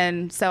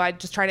 And so I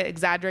just try to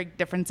exaggerate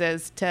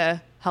differences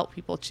to help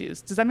people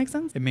choose. Does that make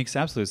sense? It makes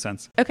absolute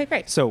sense. Okay,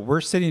 great. So we're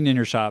sitting in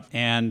your shop,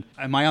 and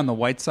am I on the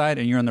white side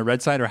and you're on the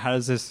red side, or how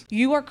does this?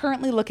 You are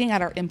currently looking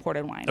at our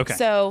imported wine. Okay.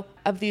 So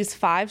of these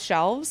 5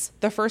 shelves,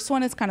 the first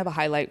one is kind of a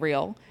highlight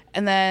reel.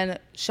 And then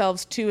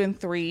shelves 2 and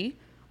 3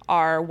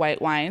 are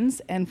white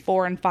wines, and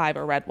 4 and 5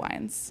 are red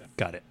wines.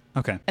 Got it.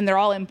 Okay. And they're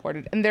all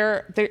imported. And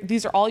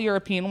these are all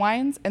European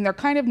wines, and they're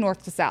kind of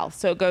north to south.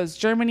 So it goes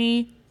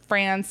Germany,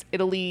 France,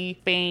 Italy,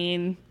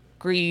 Spain,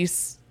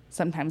 Greece,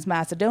 sometimes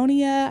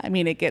Macedonia.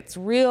 It gets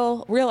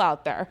real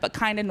out there, but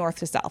kind of north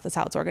to south is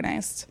how it's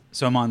organized.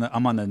 So I'm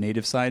on the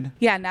native side?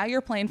 Yeah, now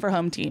you're playing for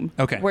home team.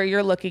 Okay. Where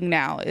you're looking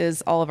now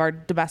is all of our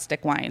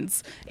domestic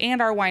wines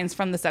and our wines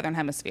from the Southern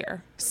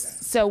Hemisphere.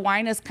 So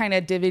wine is kind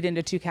of divvied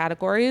into 2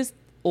 categories.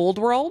 Old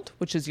World,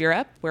 which is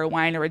Europe, where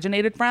wine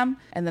originated from.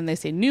 And then they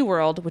say New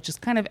World, which is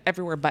kind of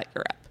everywhere but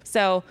Europe.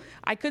 So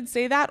I could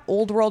say that,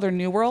 Old World or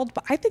New World,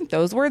 but I think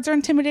those words are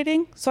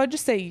intimidating. So I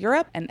just say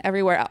Europe and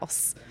everywhere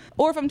else.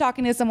 Or if I'm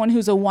talking to someone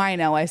who's a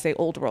wino, I say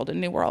Old World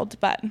and New World.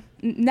 But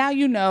now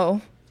you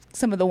know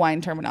some of the wine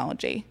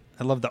terminology.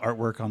 I love the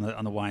artwork on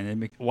the wine. It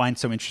makes wine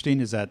so interesting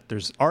is that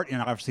there's art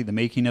in obviously the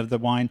making of the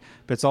wine,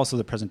 but it's also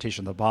the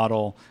presentation of the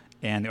bottle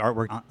and the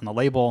artwork on the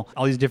label,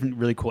 all these different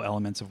really cool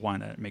elements of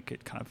wine that make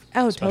it kind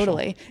of special.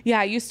 Totally. Yeah,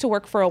 I used to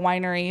work for a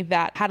winery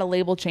that had a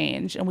label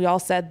change, and we all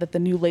said that the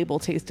new label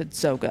tasted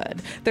so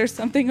good. There's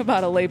something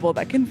about a label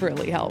that can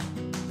really help.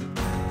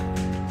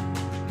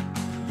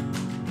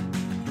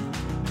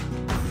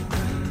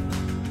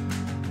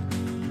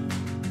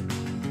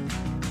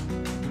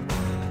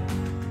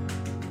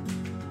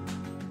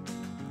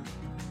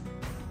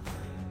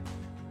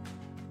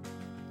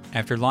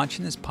 After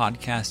launching this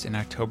podcast in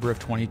October of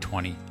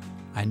 2020,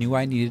 I knew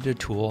I needed a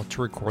tool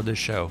to record the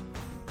show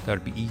that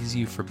would be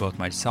easy for both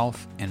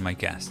myself and my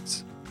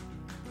guests.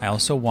 I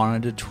also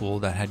wanted a tool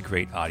that had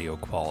great audio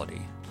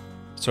quality.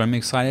 So I'm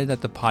excited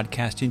that the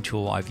podcasting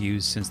tool I've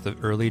used since the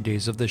early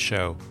days of the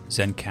show,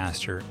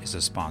 Zencastr, is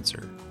a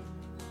sponsor.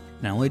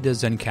 Not only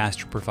does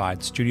Zencastr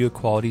provide studio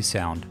quality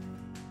sound,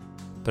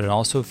 but it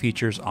also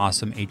features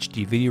awesome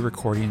HD video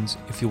recordings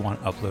if you want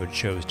to upload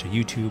shows to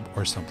YouTube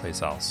or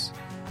someplace else.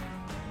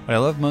 What I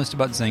love most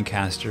about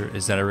Zencastr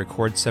is that it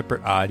records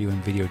separate audio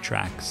and video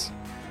tracks,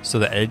 so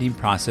the editing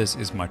process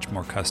is much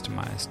more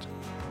customized.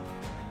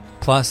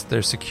 Plus,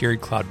 there's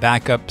secured cloud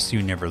backup so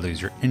you never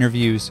lose your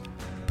interviews,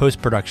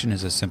 post-production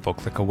is a simple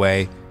click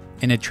away,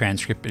 and a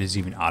transcript is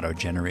even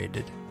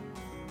auto-generated.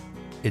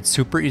 It's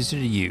super easy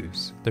to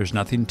use, there's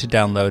nothing to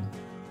download.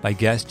 My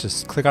guest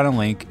just click on a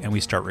link and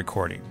we start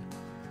recording.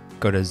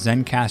 Go to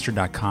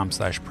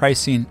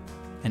zencastr.com/pricing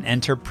and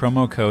enter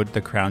promo code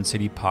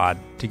TheCrownCityPod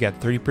to get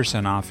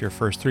 30% off your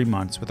first 3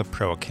 months with a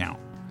pro account.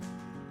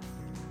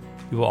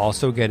 You will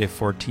also get a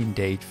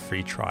 14-day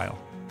free trial.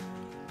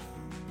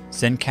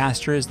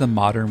 Zencastr is the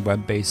modern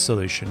web-based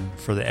solution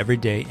for the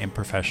everyday and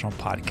professional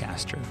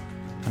podcaster,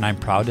 and I'm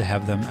proud to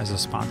have them as a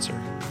sponsor.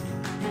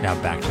 Now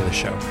back to the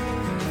show.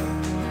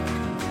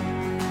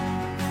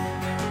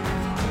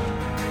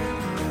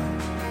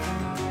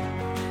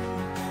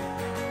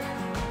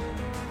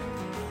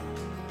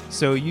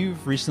 So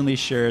you've recently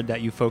shared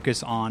that you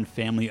focus on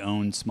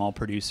family-owned small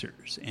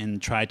producers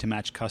and try to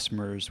match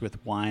customers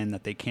with wine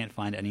that they can't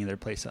find any other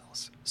place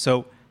else.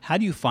 So how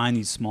do you find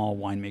these small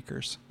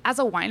winemakers? As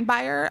a wine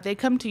buyer, they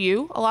come to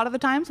you a lot of the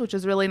times, which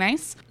is really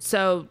nice.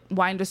 So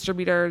wine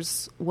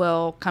distributors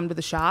will come to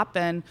the shop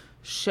and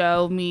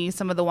show me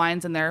some of the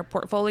wines in their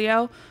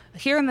portfolio.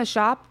 Here in the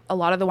shop, a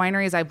lot of the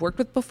wineries I've worked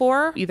with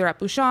before, either at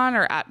Bouchon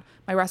or at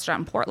my restaurant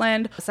in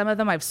Portland. Some of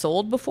them I've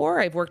sold before.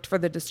 I've worked for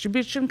the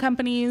distribution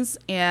companies,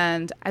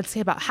 and I'd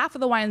say about half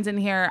of the wines in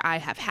here I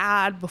have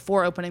had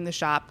before opening the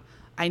shop.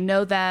 I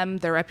know them,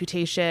 their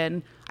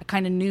reputation. I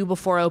kind of knew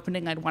before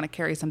opening I'd want to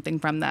carry something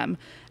from them.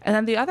 And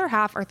then the other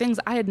half are things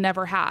I had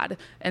never had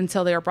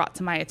until they were brought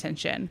to my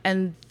attention.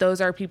 And those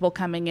are people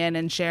coming in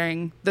and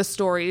sharing the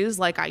stories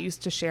like I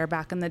used to share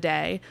back in the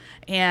day.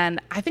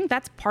 And I think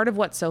that's part of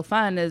what's so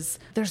fun is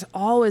there's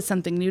always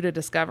something new to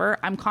discover.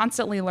 I'm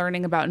constantly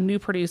learning about new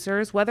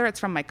producers, whether it's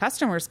from my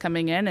customers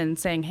coming in and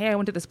saying, hey, I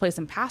went to this place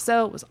in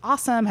Paso. It was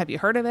awesome. Have you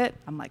heard of it?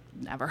 I'm like,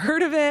 never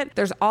heard of it.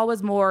 There's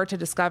always more to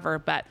discover,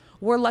 but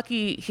we're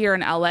lucky here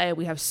in LA.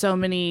 We have so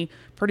many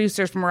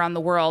producers from around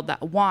the world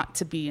that want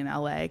to be in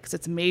LA because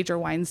it's a major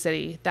wine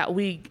city that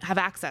we have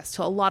access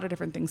to a lot of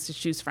different things to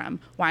choose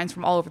from. Wines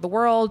from all over the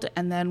world,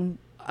 and then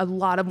a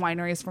lot of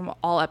wineries from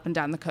all up and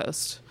down the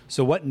coast.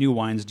 So what new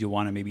wines do you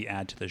want to maybe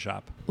add to the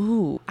shop?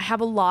 I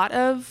have a lot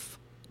of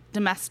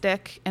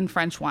domestic and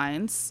French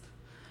wines,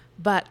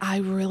 but I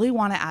really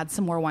want to add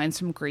some more wines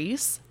from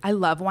Greece. I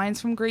love wines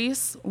from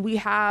Greece. We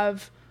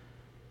have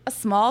a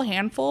small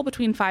handful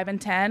between 5 and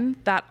 10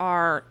 that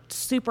are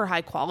super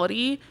high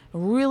quality,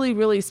 really,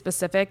 really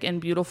specific and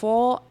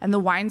beautiful. And the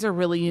wines are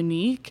really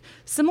unique.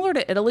 Similar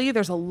to Italy,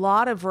 there's a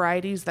lot of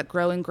varieties that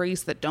grow in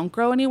Greece that don't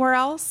grow anywhere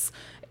else.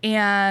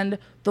 And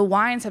the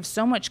wines have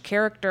so much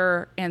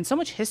character and so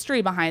much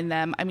history behind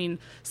them. I mean,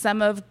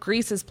 some of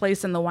Greece's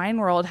place in the wine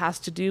world has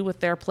to do with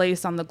their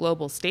place on the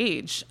global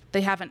stage. They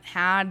haven't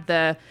had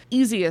the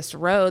easiest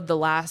road the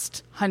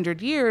last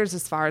 100 years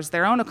as far as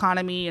their own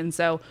economy. And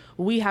so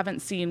we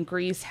haven't seen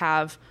Greece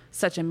have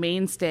such a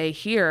mainstay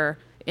here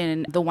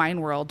in the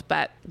wine world,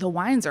 but the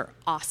wines are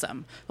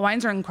awesome. The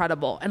wines are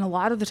incredible. And a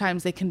lot of the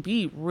times they can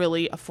be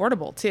really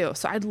affordable too.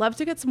 So I'd love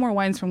to get some more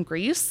wines from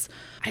Greece.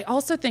 I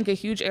also think a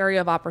huge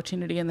area of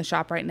opportunity in the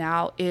shop right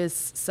now is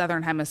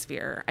Southern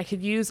Hemisphere. I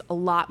could use a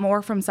lot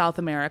more from South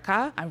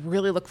America. I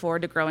really look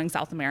forward to growing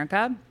South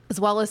America, as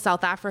well as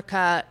South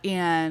Africa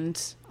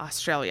and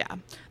Australia.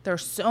 There are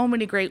so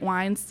many great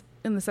wines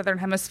in the Southern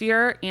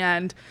Hemisphere.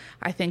 And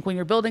I think when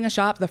you're building a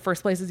shop, the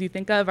first places you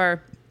think of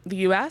are the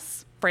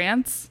US,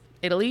 France,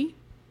 Italy,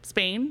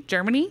 Spain,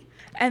 Germany.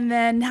 And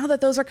then now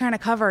that those are kind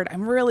of covered,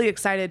 I'm really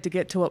excited to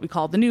get to what we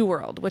call the New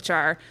World, which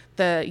are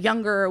the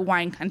younger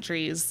wine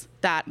countries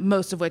that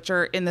most of which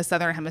are in the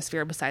Southern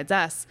Hemisphere besides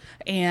us.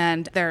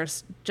 And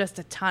there's just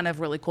a ton of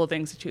really cool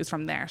things to choose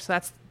from there. So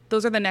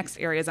those are the next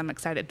areas I'm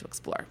excited to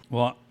explore.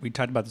 Well, we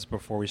talked about this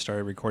before we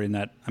started recording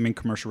that I'm in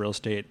commercial real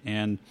estate,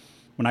 and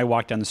when I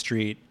walk down the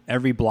street,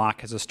 every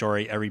block has a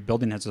story, every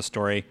building has a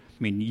story. I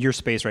mean, your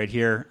space right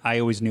here, I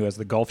always knew as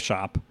the golf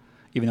shop,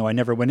 even though I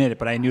never went in it,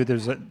 but I knew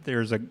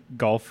there's a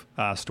golf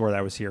store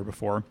that was here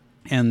before.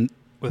 And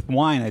With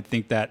wine, I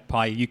think that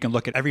probably you can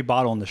look at every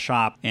bottle in the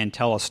shop and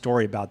tell a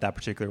story about that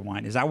particular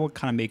wine. Is that what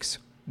kind of makes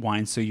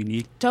wine so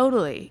unique?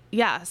 Totally.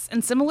 Yes.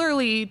 And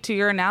similarly to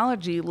your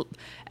analogy,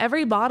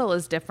 every bottle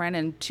is different,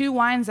 and two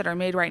wines that are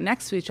made right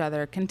next to each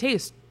other can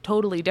taste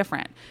totally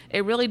different.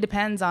 It really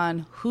depends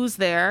on who's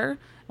there,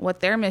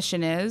 what their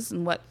mission is,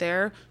 and what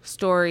their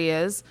story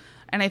is.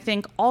 And I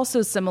think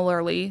also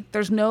similarly,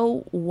 there's no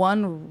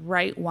one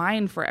right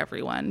wine for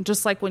everyone.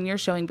 Just like when you're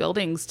showing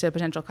buildings to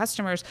potential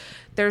customers,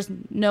 there's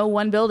no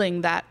one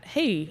building that,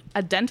 hey,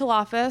 a dental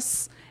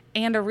office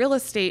and a real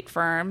estate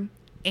firm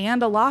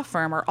and a law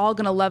firm are all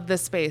going to love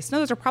this space. No,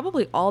 those are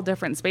probably all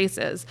different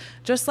spaces.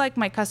 Just like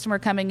my customer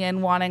coming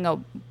in wanting a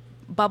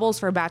bubbles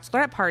for a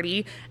bachelorette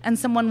party and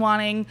someone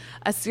wanting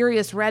a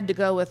serious red to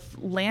go with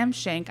lamb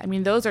shank. I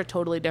mean, those are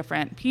totally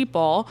different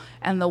people,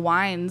 and the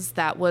wines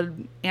that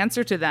would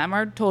answer to them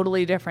are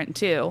totally different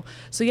too.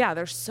 So yeah,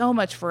 there's so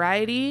much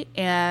variety,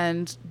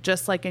 and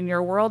just like in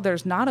your world,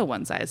 there's not a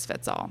one size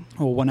fits all.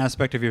 Well, one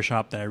aspect of your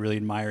shop that I really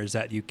admire is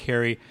that you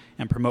carry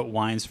and promote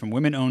wines from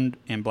women-owned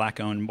and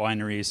Black-owned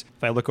wineries.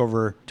 If I look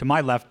over to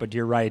my left, but to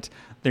your right,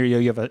 there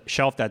you have a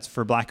shelf that's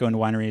for Black-owned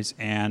wineries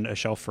and a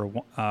shelf for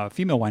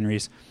female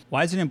wineries.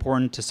 Why is it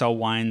important to sell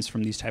wines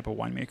from these type of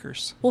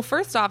winemakers? Well,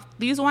 first off,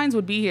 these wines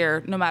would be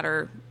here no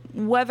matter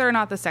whether or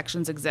not the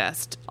sections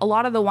exist. A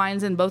lot of the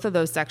wines in both of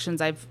those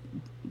sections I've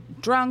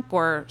drunk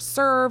or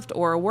served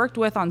or worked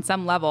with on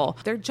some level.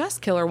 They're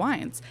just killer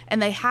wines,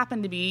 and they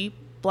happen to be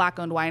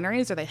Black-owned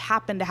wineries, or they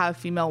happen to have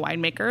female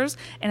winemakers,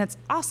 and it's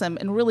awesome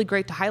and really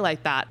great to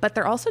highlight that. But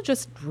they're also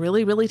just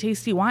really, really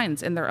tasty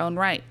wines in their own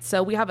right.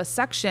 So we have a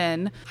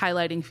section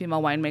highlighting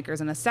female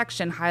winemakers and a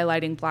section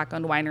highlighting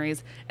Black-owned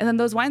wineries, and then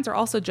those wines are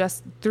also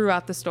just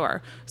throughout the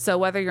store. So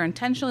whether you're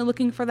intentionally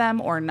looking for them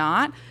or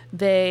not,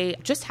 they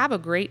just have a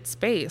great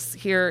space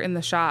here in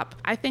the shop.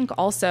 I think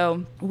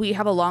also we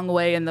have a long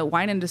way in the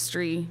wine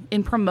industry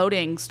in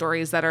promoting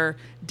stories that are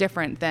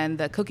different than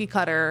the cookie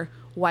cutter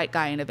white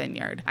guy in a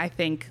vineyard. I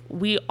think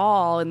we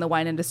all in the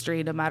wine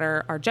industry, no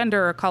matter our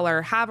gender or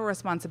color, have a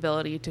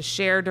responsibility to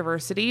share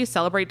diversity,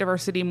 celebrate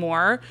diversity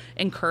more,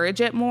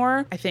 encourage it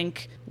more. I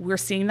think we're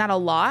seeing that a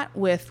lot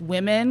with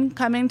women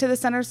coming to the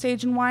center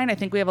stage in wine. I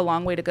think we have a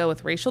long way to go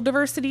with racial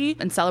diversity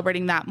and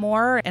celebrating that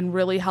more and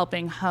really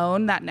helping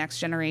hone that next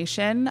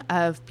generation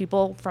of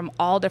people from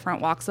all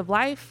different walks of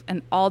life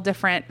and all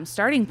different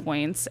starting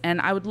points. And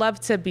I would love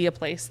to be a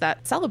place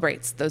that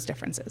celebrates those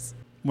differences.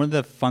 One of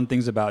the fun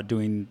things about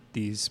doing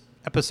these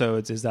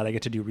episodes is that I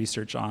get to do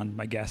research on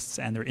my guests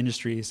and their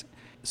industries.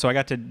 So I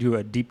got to do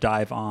a deep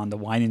dive on the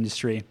wine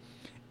industry.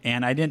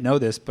 And I didn't know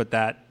this, but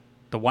that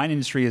the wine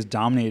industry is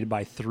dominated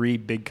by three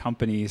big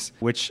companies,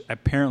 which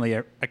apparently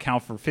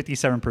account for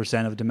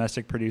 57% of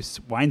domestic produced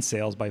wine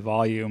sales by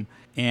volume.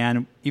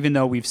 And even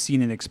though we've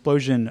seen an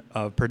explosion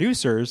of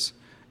producers,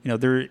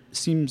 there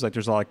seems like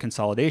there's a lot of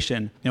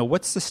consolidation.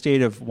 What's the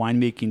state of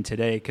winemaking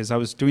today? Because I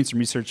was doing some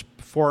research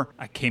before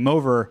I came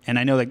over, and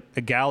I know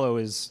that Gallo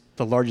is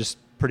the largest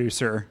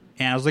producer.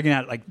 And I was looking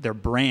at their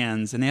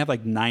brands, and they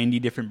have 90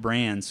 different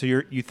brands. So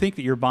you think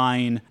that you're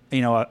buying,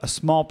 a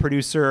small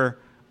producer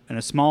and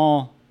a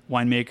small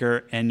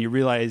winemaker, and you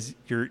realize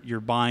you're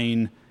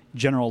buying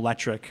General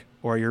Electric,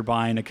 or you're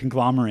buying a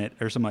conglomerate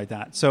or something like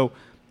that. So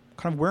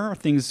kind of where are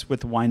things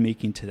with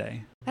winemaking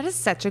today? That is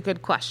such a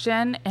good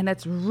question, and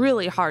it's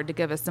really hard to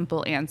give a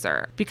simple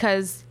answer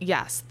because,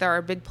 yes, there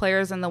are big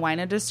players in the wine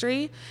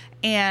industry,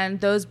 and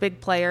those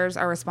big players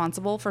are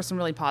responsible for some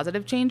really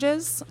positive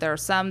changes. There are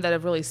some that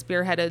have really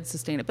spearheaded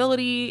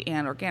sustainability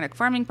and organic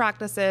farming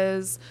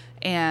practices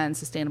and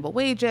sustainable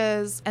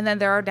wages, and then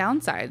there are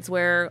downsides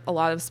where a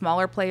lot of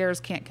smaller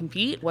players can't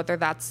compete, whether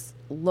that's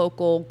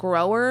local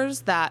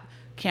growers that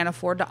can't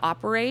afford to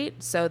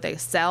operate, so they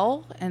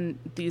sell, and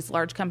these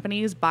large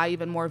companies buy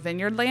even more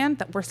vineyard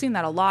land. We're seeing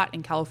that a lot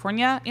in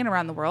California and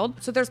around the world.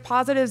 So there's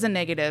positives and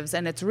negatives,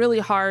 and it's really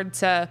hard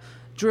to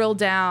drill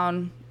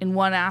down in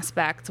one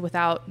aspect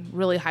without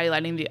really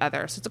highlighting the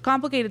other. So it's a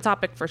complicated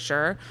topic for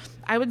sure.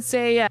 I would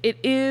say it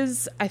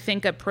is, I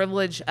think, a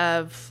privilege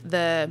of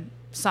the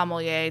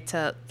sommelier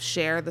to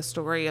share the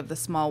story of the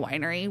small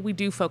winery. We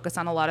do focus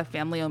on a lot of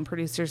family-owned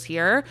producers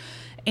here,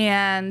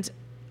 and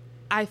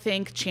I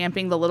think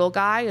championing the little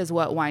guy is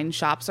what wine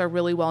shops are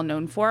really well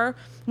known for.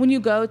 When you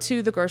go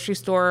to the grocery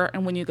store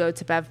and when you go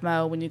to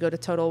Bevmo, when you go to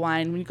Total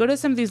Wine, when you go to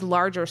some of these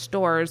larger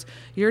stores,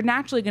 you're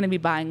naturally going to be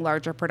buying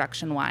larger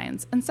production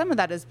wines. And some of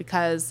that is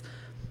because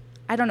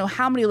I don't know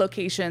how many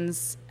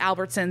locations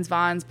Albertsons,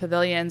 Vons,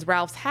 Pavilions,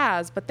 Ralph's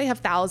has, but they have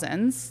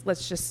thousands.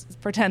 Let's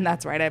just pretend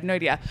that's right. I have no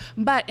idea.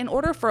 But in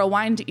order for a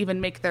wine to even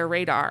make their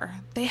radar,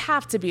 they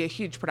have to be a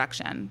huge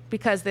production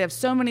because they have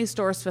so many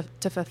stores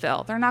to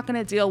fulfill. They're not going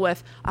to deal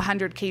with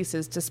 100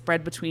 cases to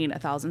spread between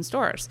 1,000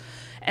 stores.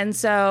 And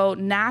so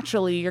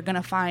naturally, you're going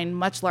to find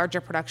much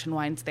larger production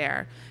wines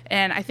there.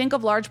 And I think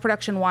of large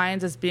production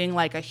wines as being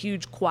like a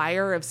huge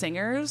choir of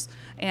singers,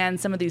 and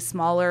some of these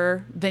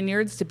smaller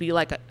vineyards to be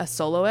like a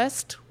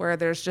soloist where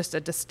there's just a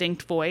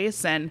distinct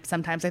voice. And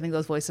sometimes I think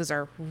those voices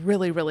are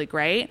really, really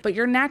great. But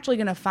you're naturally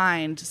going to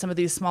find some of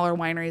these smaller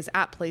wineries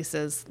at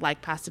places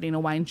like Pasadena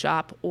Wine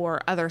Shop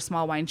or other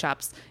small wine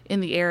shops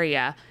in the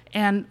area.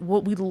 And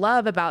what we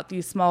love about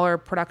these smaller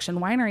production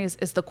wineries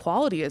is the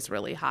quality is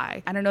really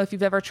high. I don't know if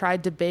you've ever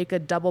tried to bake a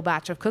double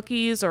batch of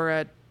cookies or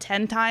a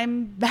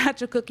 10-time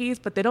batch of cookies,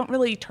 but they don't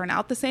really turn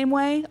out the same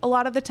way a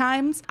lot of the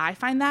times. I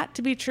find that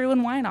to be true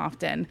in wine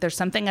often. There's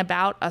something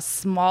about a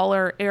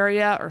smaller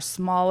area or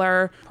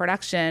smaller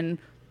production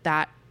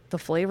that the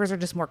flavors are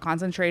just more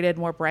concentrated,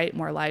 more bright,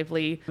 more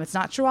lively. It's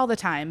not true all the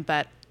time,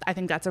 but I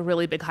think that's a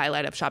really big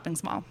highlight of shopping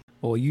small.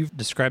 Well, you've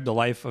described the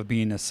life of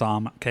being a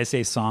som. Can I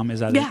say som?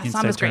 Is that an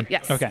som is great,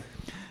 yes. Okay.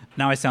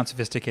 Now I sound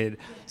sophisticated.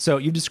 So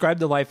you described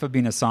the life of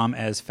being a som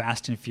as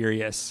fast and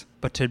furious.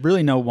 But to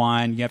really know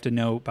wine, you have to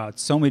know about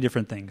so many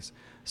different things.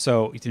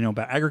 So you have to know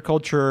about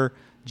agriculture,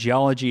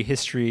 geology,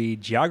 history,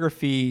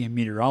 geography,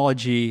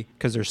 meteorology,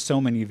 because there's so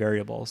many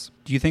variables.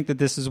 Do you think that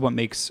this is what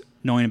makes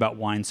knowing about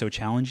wine so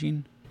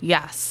challenging?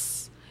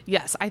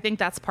 Yes, I think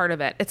that's part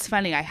of it. It's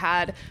funny. I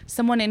had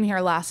someone in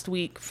here last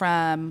week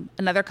from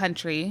another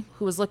country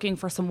who was looking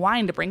for some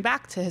wine to bring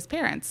back to his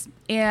parents.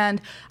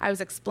 And I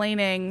was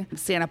explaining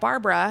Santa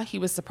Barbara. He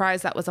was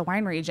surprised that was a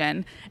wine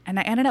region. And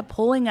I ended up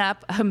pulling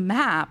up a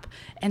map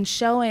and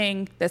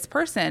showing this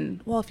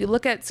person, well, if you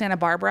look at Santa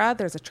Barbara,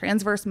 there's a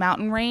transverse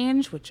mountain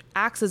range, which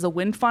acts as a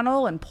wind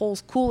funnel and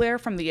pulls cool air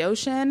from the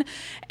ocean.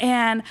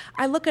 And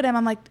I look at him,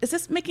 I'm like, is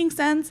this making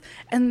sense?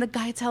 And the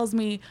guy tells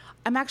me,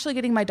 I'm actually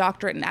getting my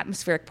doctorate in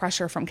atmospheric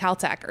pressure from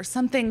Caltech or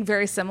something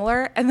very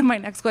similar. And then my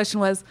next question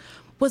was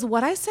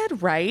what I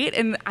said right?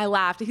 And I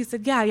laughed. He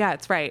said, yeah,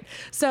 it's right.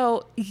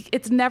 So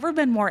it's never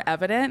been more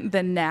evident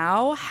than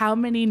now how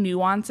many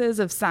nuances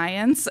of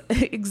science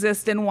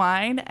exist in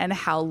wine and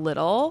how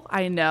little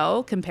I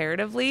know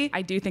comparatively.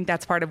 I do think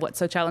that's part of what's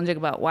so challenging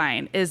about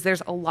wine is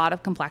there's a lot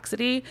of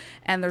complexity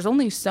and there's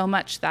only so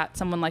much that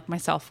someone like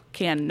myself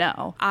can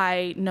know.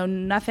 I know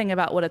nothing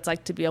about what it's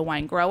like to be a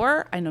wine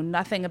grower. I know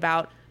nothing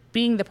about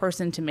being the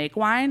person to make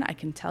wine. I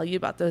can tell you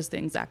about those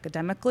things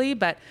academically,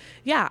 but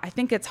yeah, I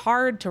think it's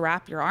hard to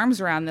wrap your arms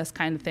around this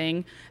kind of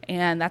thing.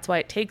 And that's why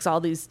it takes all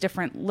these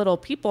different little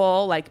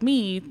people like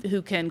me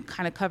who can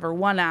kind of cover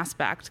one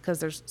aspect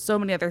because there's so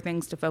many other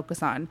things to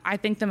focus on. I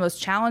think the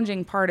most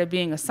challenging part of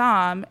being a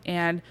som,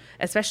 and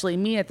especially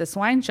me at this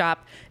wine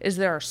shop, is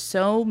there are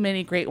so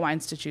many great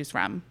wines to choose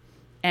from.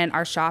 And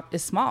our shop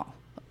is small.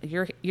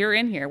 You're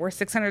in here. We're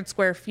 600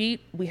 square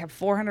feet. We have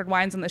 400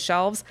 wines on the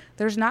shelves.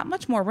 There's not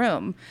much more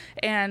room.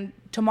 And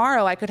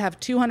tomorrow I could have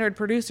 200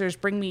 producers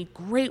bring me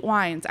great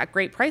wines at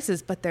great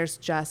prices, but there's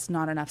just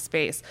not enough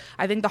space.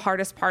 I think the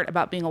hardest part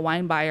about being a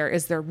wine buyer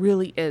is there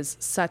really is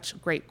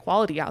such great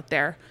quality out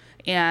there,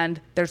 and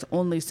there's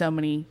only so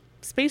many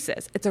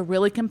spaces. It's a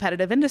really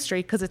competitive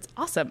industry because it's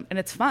awesome and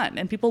it's fun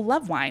and people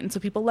love wine. So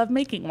people love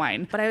making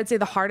wine. But I would say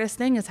the hardest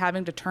thing is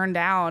having to turn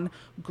down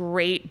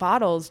great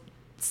bottles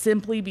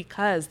simply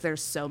because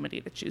there's so many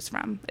to choose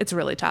from. It's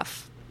really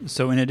tough.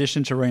 So in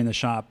addition to running the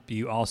shop,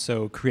 you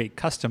also create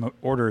custom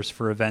orders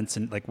for events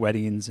and like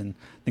weddings and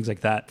things like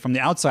that. From the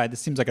outside,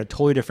 this seems like a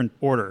totally different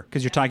order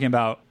because you're talking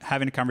about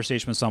having a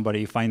conversation with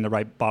somebody, finding the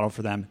right bottle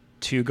for them,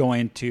 to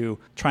going to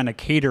trying to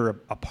cater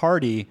a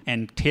party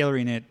and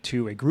tailoring it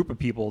to a group of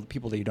people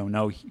that you don't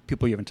know,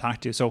 people you haven't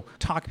talked to. So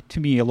talk to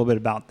me a little bit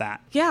about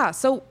that. Yeah,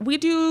 so we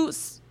do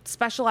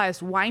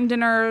specialized wine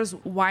dinners,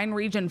 wine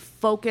region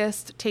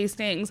focused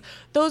tastings.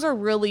 Those are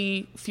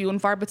really few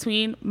and far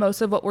between.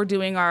 Most of what we're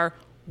doing are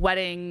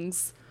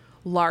weddings,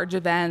 large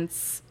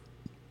events,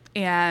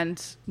 and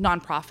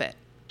nonprofit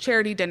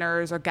charity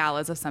dinners or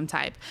galas of some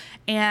type.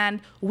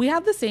 And we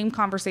have the same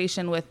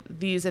conversation with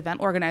these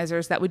event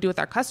organizers that we do with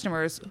our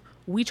customers.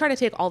 We try to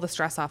take all the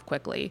stress off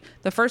quickly.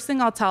 The first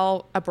thing I'll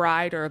tell a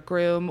bride or a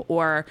groom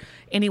or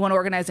anyone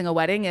organizing a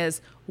wedding is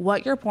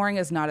what you're pouring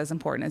is not as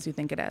important as you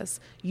think it is.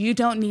 You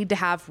don't need to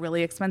have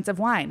really expensive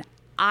wine.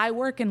 I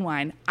work in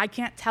wine. I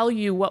can't tell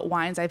you what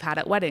wines I've had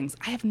at weddings.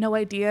 I have no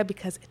idea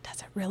because it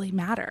doesn't really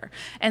matter.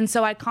 And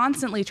so I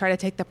constantly try to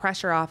take the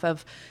pressure off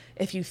of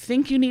if you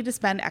think you need to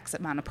spend X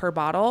amount per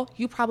bottle,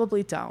 you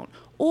probably don't.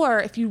 Or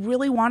if you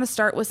really want to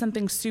start with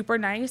something super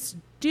nice,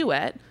 do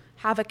it.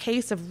 Have a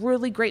case of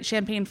really great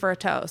champagne for a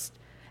toast.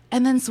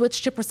 And then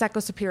switch to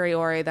Prosecco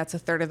Superiore. That's a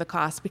third of the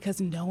cost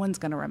because no one's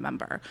going to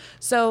remember.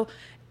 So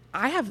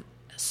I have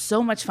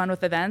so much fun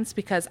with events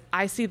because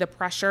I see the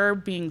pressure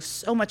being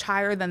so much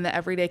higher than the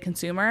everyday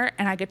consumer,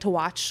 and I get to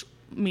watch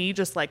me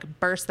just like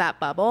burst that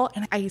bubble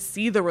and I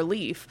see the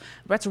relief.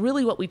 That's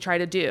really what we try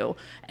to do.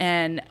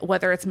 And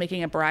whether it's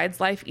making a bride's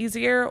life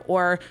easier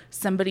or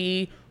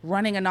somebody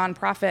running a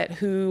nonprofit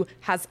who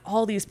has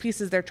all these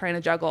pieces they're trying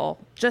to juggle,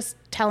 just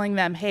telling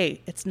them,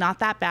 hey, it's not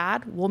that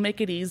bad. We'll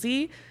make it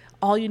easy.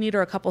 all you need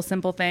are a couple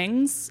simple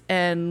things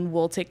and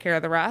we'll take care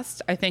of the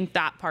rest. I think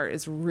that part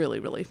is really,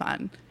 really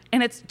fun.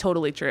 And it's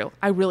totally true.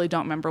 I really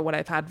don't remember what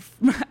I've had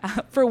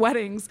for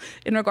weddings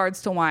in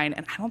regards to wine.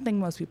 And I don't think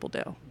most people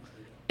do.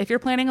 If you're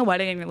planning a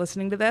wedding and you're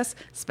listening to this,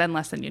 spend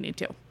less than you need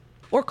to.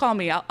 Or call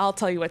me. I'll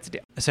tell you what to do.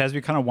 So as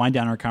we kind of wind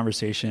down our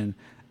conversation,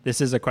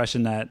 this is a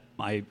question that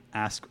I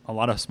ask a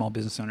lot of small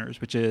business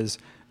owners, which is,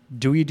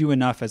 do we do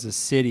enough as a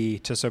city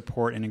to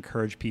support and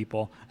encourage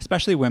people,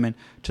 especially women,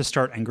 to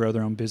start and grow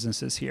their own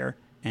businesses here?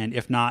 And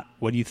if not,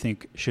 what do you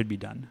think should be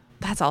done?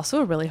 That's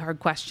also a really hard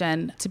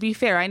question. To be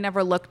fair, I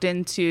never looked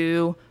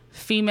into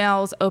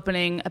females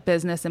opening a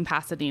business in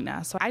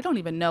Pasadena. So I don't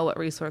even know what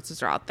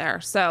resources are out there.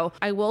 So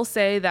I will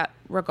say that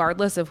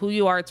regardless of who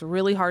you are, it's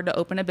really hard to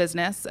open a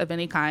business of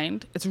any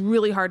kind. It's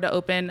really hard to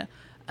open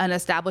an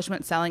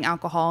establishment selling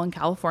alcohol in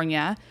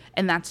California.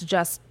 And that's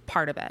just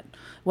part of it,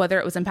 whether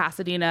it was in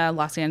Pasadena,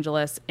 Los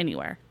Angeles,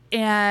 anywhere.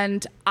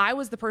 And I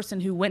was the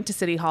person who went to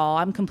City Hall.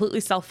 I'm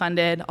completely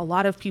self-funded. A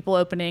lot of people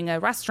opening a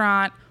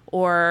restaurant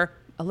or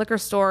a liquor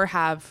store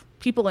have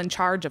people in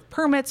charge of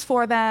permits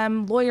for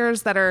them,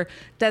 lawyers that are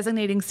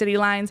designating city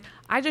lines.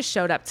 I just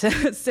showed up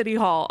to City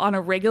Hall on a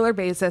regular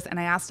basis and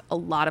I asked a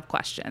lot of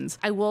questions.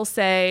 I will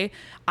say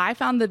I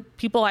found the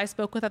people I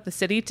spoke with at the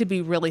city to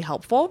be really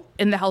helpful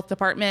in the health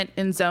department,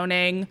 in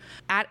zoning.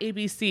 At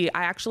ABC,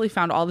 I actually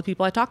found all the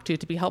people I talked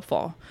to be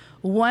helpful.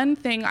 One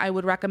thing I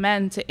would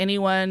recommend to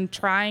anyone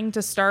trying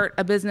to start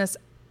a business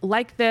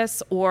like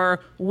this or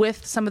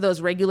with some of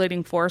those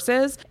regulating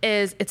forces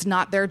is it's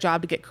not their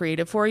job to get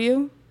creative for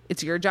you.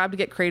 It's your job to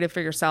get creative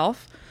for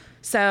yourself.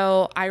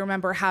 So I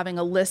remember having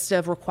a list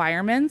of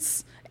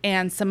requirements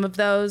and some of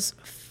those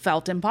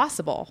felt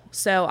impossible.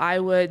 So I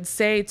would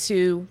say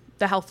to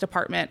the health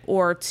department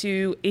or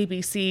to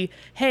ABC,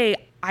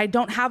 hey, I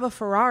don't have a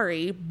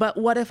Ferrari, but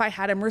what if I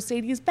had a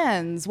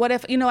Mercedes-Benz? What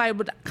if, I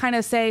would kind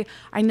of say,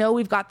 I know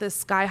we've got this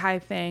sky high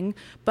thing,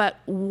 but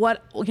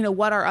what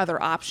are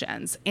other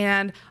options?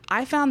 And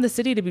I found the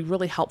city to be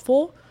really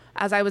helpful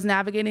as I was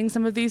navigating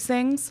some of these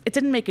things. It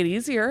didn't make it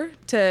easier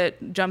to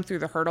jump through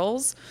the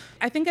hurdles.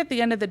 I think at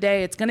the end of the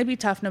day, it's going to be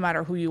tough no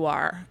matter who you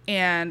are.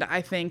 And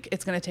I think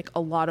it's going to take a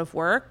lot of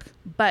work.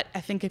 But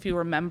I think if you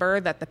remember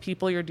that the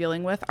people you're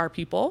dealing with are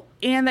people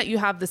and that you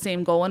have the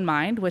same goal in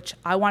mind, which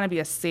I want to be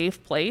a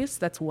safe place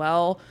that's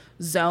well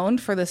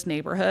zoned for this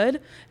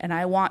neighborhood, and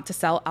I want to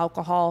sell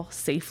alcohol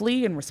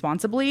safely and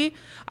responsibly.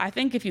 I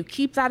think if you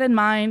keep that in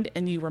mind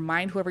and you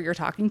remind whoever you're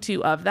talking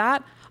to of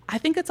that, I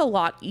think it's a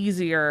lot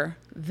easier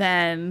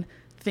than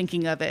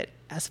thinking of it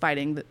as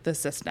fighting the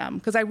system.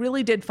 Because I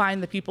really did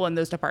find the people in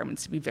those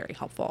departments to be very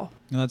helpful.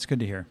 No, that's good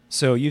to hear.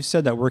 So you've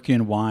said that working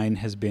in wine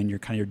has been your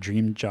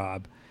dream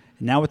job.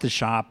 And now with the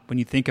shop, when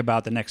you think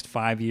about the next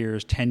 5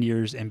 years, 10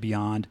 years and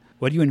beyond,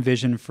 what do you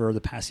envision for the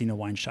Pasadena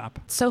Wine Shop?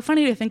 It's so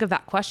funny to think of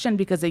that question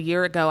because a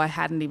year ago I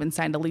hadn't even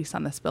signed a lease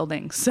on this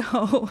building.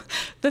 So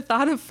the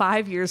thought of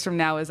 5 years from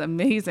now is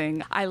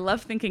amazing. I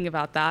love thinking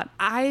about that.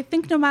 I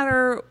think no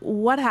matter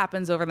what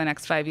happens over the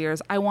next 5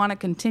 years, I want to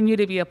continue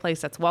to be a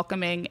place that's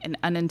welcoming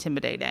and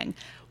unintimidating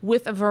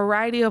with a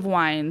variety of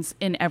wines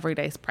in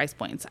everyday price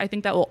points. I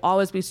think that will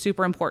always be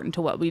super important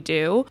to what we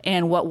do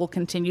and what will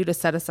continue to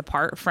set us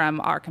apart from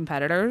our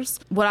competitors.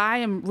 What I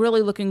am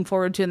really looking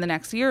forward to in the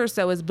next year or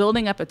so is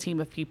building up a team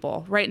of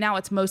people. Right now,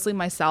 it's mostly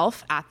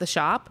myself at the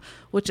shop,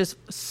 which is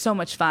so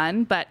much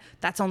fun, but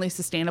that's only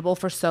sustainable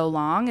for so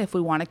long if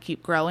we want to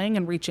keep growing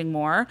and reaching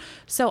more.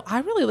 So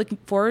I'm really looking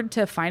forward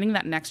to finding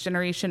that next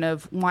generation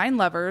of wine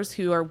lovers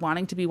who are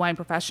wanting to be wine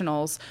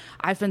professionals.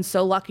 I've been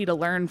so lucky to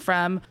learn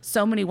from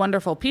so many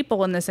wonderful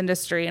people in this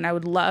industry, and I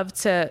would love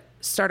to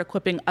start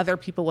equipping other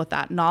people with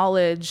that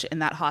knowledge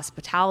and that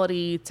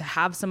hospitality to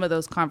have some of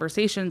those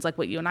conversations like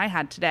what you and I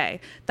had today.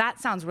 That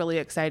sounds really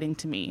exciting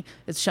to me.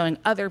 It's showing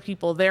other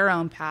people their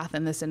own path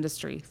in this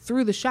industry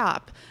through the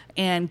shop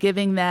and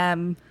giving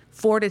them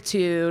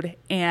fortitude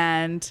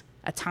and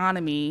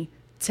autonomy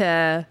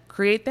to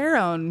create their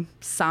own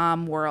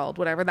SOM world,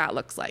 whatever that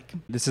looks like.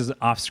 This is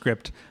off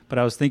script, but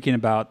I was thinking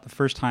about the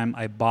first time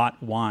I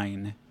bought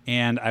wine,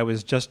 and I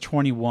was just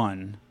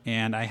 21,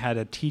 and I had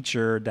a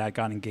teacher that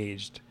got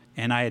engaged.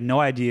 And I had no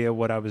idea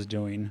what I was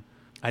doing.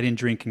 I didn't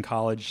drink in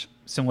college,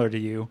 similar to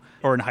you,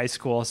 or in high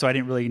school, so I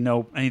didn't really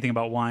know anything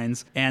about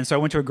wines. And so I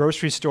went to a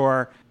grocery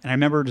store, and I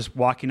remember just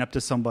walking up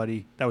to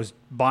somebody that was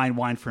buying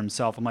wine for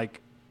himself. I'm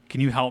like, can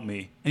you help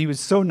me? And he was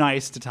so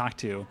nice to talk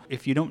to.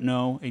 If you don't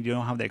know and you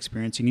don't have the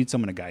experience, you need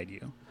someone to guide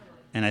you.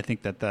 And I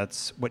think that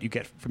that's what you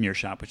get from your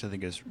shop, which I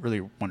think is really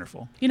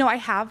wonderful. I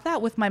have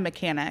that with my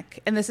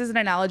mechanic. And this is an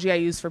analogy I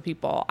use for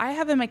people. I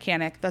have a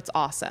mechanic that's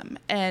awesome.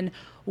 And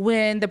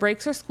when the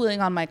brakes are squealing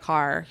on my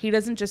car, he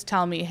doesn't just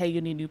tell me, hey, you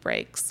need new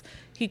brakes.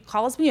 He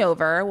calls me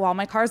over while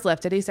my car's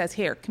lifted. He says,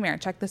 here, come here,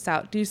 check this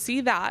out. Do you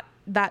see that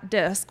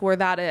disc where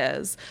that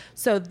is?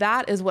 So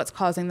that is what's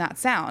causing that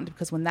sound,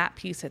 because when that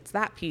piece hits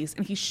that piece,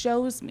 and he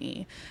shows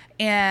me.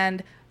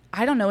 And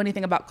I don't know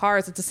anything about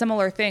cars. It's a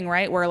similar thing,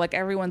 right? Where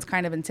everyone's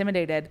kind of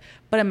intimidated,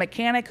 but a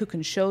mechanic who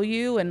can show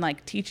you and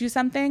teach you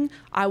something,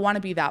 I want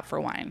to be that for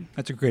wine.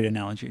 That's a great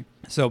analogy.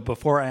 So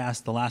before I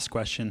ask the last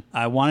question,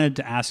 I wanted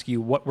to ask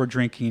you what we're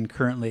drinking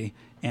currently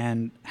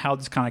and how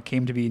this kind of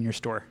came to be in your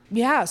store.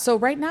 Yeah, so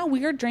right now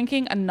we are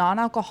drinking a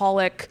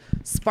non-alcoholic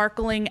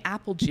sparkling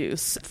apple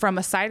juice from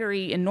a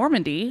cidery in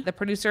Normandy. The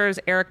producer is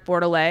Eric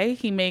Bordelais.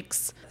 He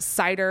makes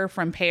cider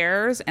from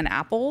pears and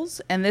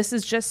apples, and this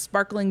is just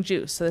sparkling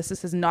juice. So this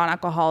is his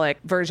non-alcoholic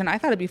version. I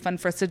thought it'd be fun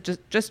for us to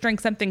just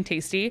drink something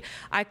tasty.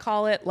 I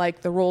call it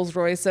like the Rolls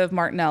Royce of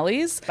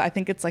Martinelli's. I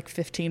think it's like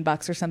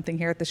 $15 or something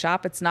here at the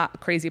shop. It's not a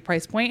crazy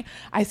price point.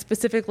 I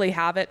specifically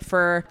have it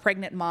for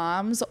pregnant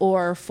moms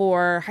or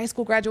for high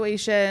school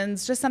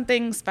graduations, just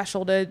something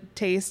special to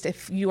taste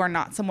if you are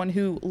not someone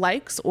who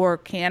likes or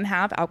can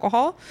have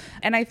alcohol.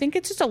 And I think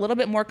it's just a little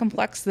bit more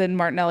complex than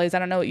Martinelli's. I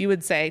don't know what you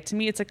would say. To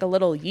me, it's like a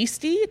little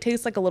yeasty. It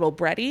tastes like a little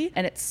bready,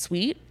 and it's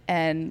sweet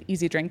and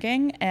easy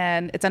drinking,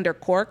 and it's under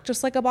cork,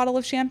 just like a bottle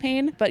of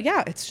champagne. But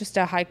yeah, it's just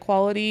a high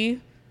quality,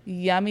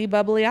 yummy,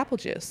 bubbly apple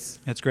juice.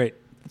 That's great.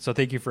 So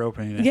thank you for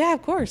opening it. Yeah,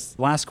 of course.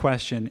 Last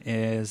question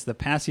is, the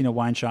Pasadena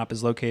Wine Shop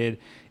is located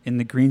in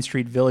the Green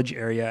Street Village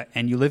area,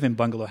 and you live in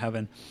Bungalow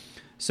Heaven.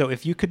 So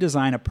if you could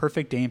design a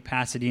perfect day in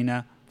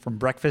Pasadena from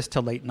breakfast to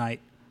late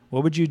night,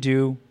 what would you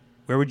do?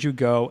 Where would you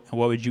go? And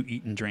what would you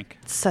eat and drink?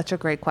 Such a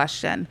great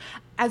question.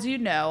 As you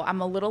know, I'm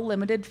a little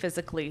limited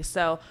physically,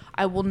 so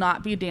I will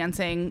not be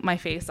dancing my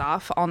face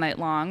off all night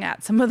long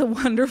at some of the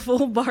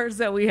wonderful bars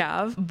that we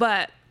have.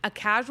 But a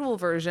casual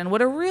version,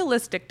 what a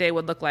realistic day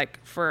would look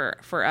like for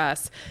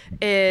us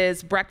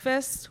is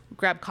breakfast,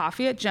 grab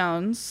coffee at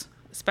Jones,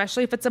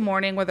 especially if it's a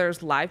morning where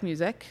there's live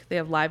music. They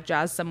have live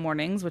jazz some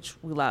mornings, which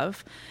we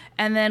love.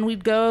 And then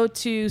we'd go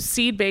to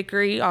Seed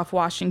Bakery off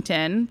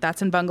Washington.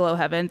 That's in Bungalow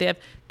Heaven. They have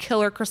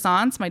killer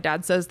croissants. My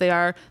dad says they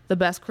are the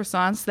best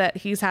croissants that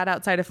he's had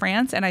outside of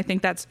France, and I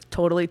think that's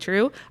totally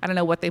true. I don't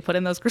know what they put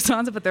in those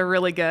croissants, but they're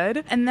really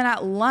good. And then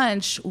at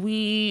lunch,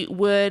 we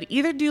would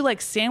either do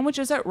like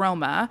sandwiches at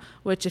Roma,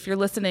 which if you're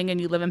listening and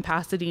you live in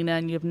Pasadena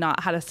and you have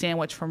not had a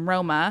sandwich from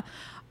Roma,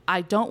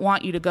 I don't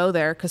want you to go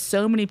there because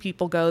so many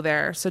people go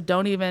there. So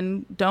don't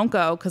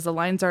go because the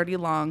line's already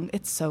long.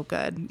 It's so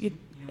good.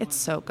 It's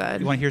so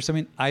good. You want to hear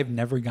something? I've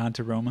never gone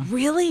to Roma.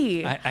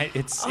 Really?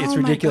 It's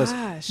ridiculous.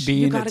 My gosh.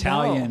 Being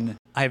Italian,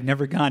 I've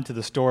never gone to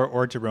the store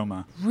or to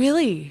Roma.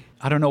 Really?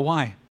 I don't know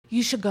why.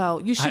 You should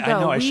go. You should go. I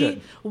know I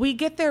should. We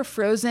get their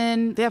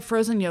frozen. They have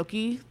frozen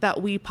gnocchi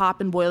that we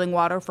pop in boiling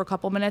water for a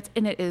couple minutes,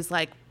 and it is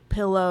like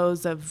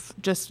pillows of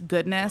just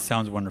goodness.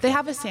 Sounds wonderful. They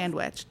have a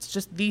sandwich. It's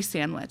just the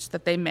sandwich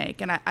that they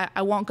make. And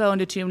I won't go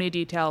into too many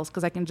details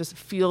because I can just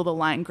feel the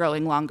line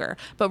growing longer.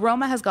 But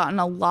Roma has gotten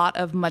a lot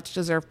of much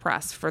deserved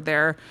press for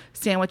their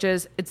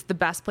sandwiches. It's the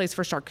best place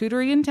for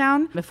charcuterie in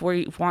town. If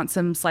we want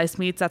some sliced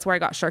meats, that's where I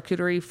got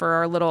charcuterie for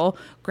our little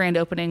grand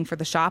opening for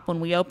the shop when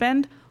we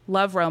opened.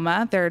 Love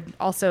Roma. They're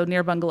also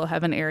near Bungalow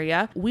Heaven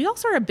area. We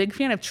also are a big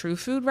fan of True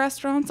Food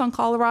restaurants on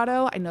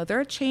Colorado. I know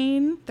they're a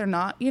chain. They're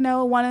not,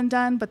 a one and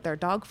done, but they're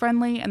dog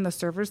friendly and the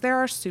servers there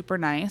are super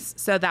nice.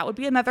 So that would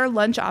be another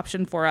lunch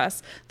option for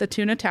us. The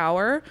Tuna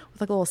Tower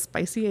with like a little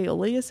spicy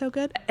aioli is so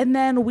good. And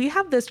then we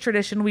have this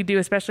tradition we do,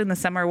 especially in the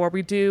summer, where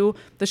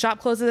the shop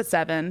closes at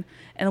 7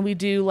 and we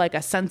do like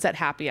a sunset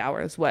happy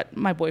hour is what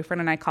my boyfriend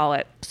and I call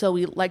it. So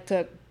we like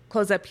to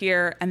close up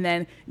here and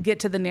then get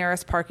to the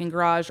nearest parking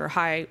garage or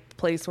high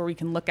place where we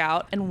can look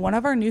out. And one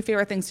of our new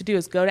favorite things to do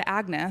is go to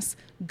Agnes,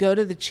 go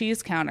to the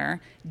cheese counter,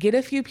 get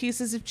a few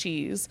pieces of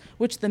cheese,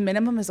 which the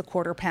minimum is a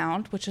quarter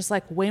pound, which is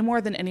like way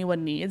more than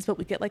anyone needs, but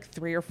we get like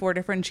 3 or 4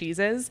 different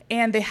cheeses.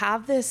 And they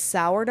have this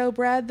sourdough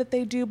bread that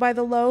they do by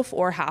the loaf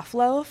or half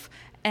loaf.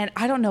 And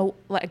I don't know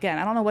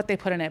what they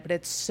put in it, but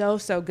it's so,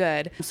 so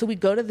good. So we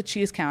go to the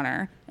cheese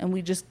counter and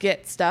we just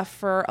get stuff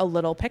for a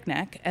little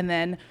picnic. And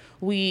then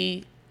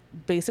we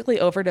basically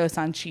overdose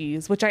on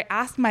cheese, which I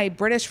asked my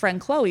British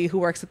friend Chloe, who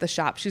works at the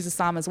shop. She's a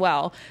Som as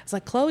well. I was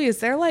like, Chloe, is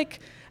there like,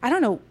 I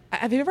don't know,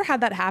 have you ever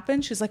had that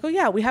happen? She's like, oh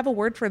yeah, we have a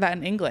word for that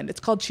in England. It's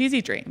called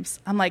cheesy dreams.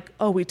 I'm like,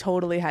 oh, we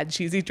totally had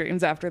cheesy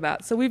dreams after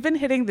that. So we've been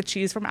hitting the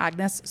cheese from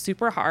Agnes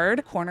super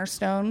hard.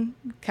 Cornerstone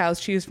cow's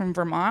cheese from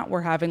Vermont,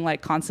 we're having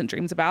like constant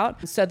dreams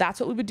about. So that's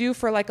what we would do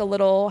for like a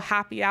little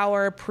happy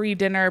hour,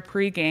 pre-dinner,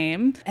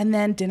 pre-game. And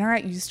then dinner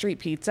at U Street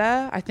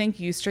Pizza. I think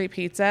U Street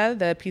Pizza,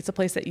 the pizza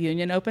place that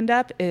Union opened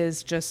up,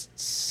 is just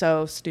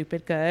so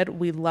stupid good.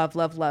 We love,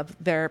 love, love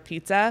their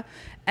pizza.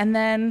 And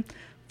then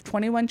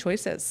 21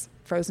 Choices.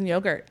 Frozen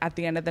yogurt at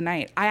the end of the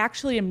night. I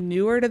actually am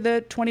newer to the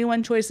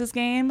 21 Choices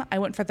game. I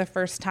went for the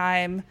first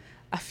time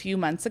a few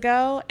months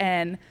ago,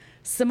 and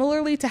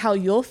similarly to how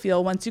you'll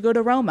feel once you go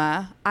to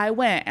Roma, I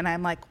went and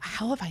I'm like,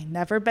 how have I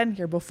never been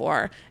here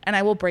before? And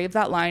I will brave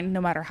that line no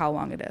matter how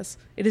long it is.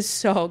 It is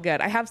so good.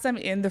 I have some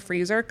in the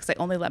freezer because I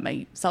only let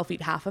myself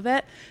eat half of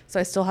it. So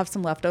I still have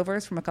some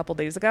leftovers from a couple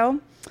days ago.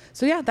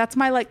 So yeah, that's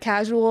my like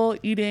casual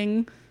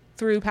eating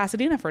through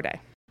Pasadena for a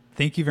day.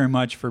 Thank you very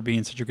much for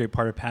being such a great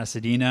part of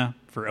Pasadena,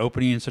 for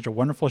opening such a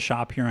wonderful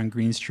shop here on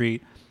Green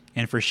Street,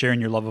 and for sharing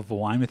your love of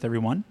wine with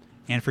everyone,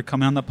 and for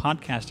coming on the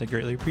podcast. I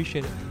greatly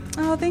appreciate it.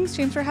 Oh, thanks,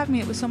 James, for having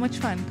me. It was so much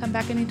fun. Come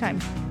back anytime.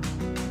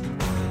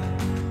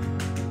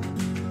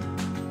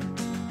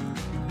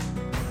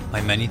 My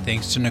many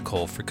thanks to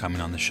Nicole for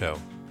coming on the show.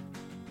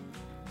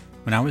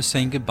 When I was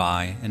saying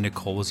goodbye and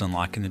Nicole was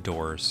unlocking the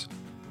doors,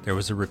 there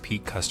was a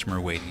repeat customer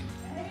waiting.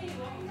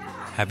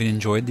 Having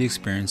enjoyed the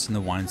experience in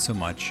the wine so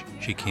much,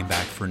 she came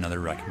back for another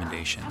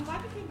recommendation. I'm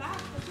glad you came back.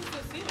 Let's just go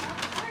see them.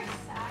 Of course.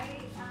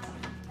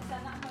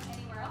 I'm not going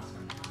anywhere else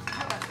from now.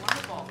 Oh, that's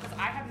wonderful, because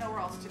I have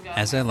nowhere else to go.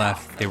 As I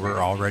left, they were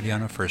already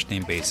on a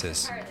first-name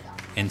basis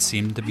and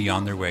seemed to be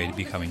on their way to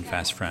becoming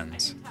fast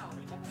friends.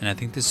 And I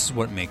think this is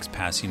what makes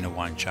Pasadena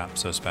Wine Shop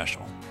so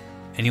special.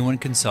 Anyone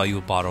can sell you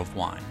a bottle of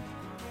wine,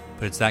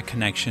 but it's that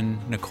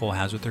connection Nicole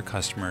has with her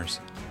customers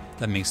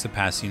that makes the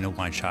Pasadena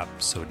Wine Shop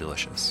so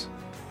delicious.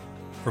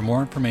 For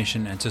more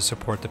information and to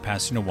support the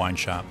Pasadena Wine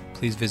Shop,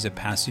 please visit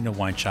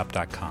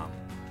PasadenaWineShop.com.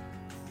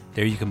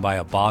 There you can buy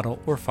a bottle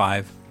or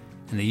 5,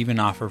 and they even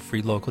offer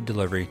free local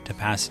delivery to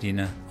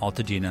Pasadena,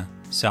 Altadena,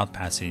 South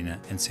Pasadena,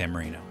 and San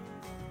Marino.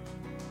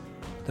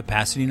 The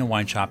Pasadena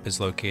Wine Shop is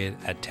located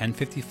at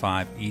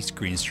 1055 East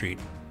Green Street,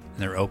 and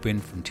they're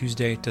open from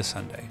Tuesday to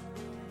Sunday.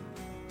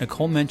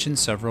 Nicole mentioned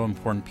several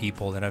important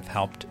people that have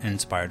helped and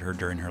inspired her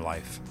during her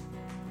life.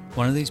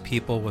 One of these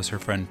people was her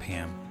friend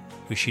Pam,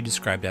 who she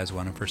described as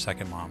one of her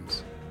second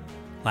moms.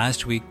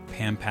 Last week,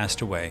 Pam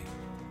passed away,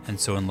 and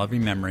so in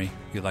loving memory,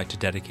 we'd like to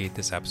dedicate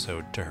this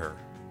episode to her.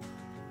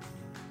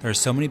 There are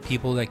so many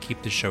people that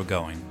keep the show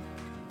going.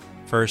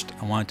 First,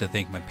 I wanted to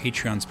thank my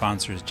Patreon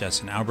sponsors,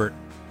 Jess and Albert.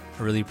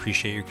 I really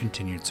appreciate your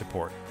continued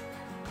support.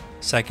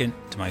 Second,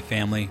 to my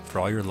family for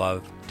all your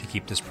love to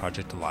keep this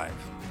project alive.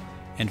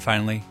 And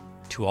finally,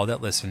 to all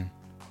that listen,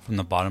 from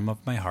the bottom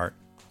of my heart,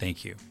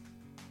 thank you.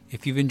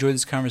 If you've enjoyed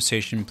this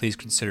conversation, please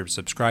consider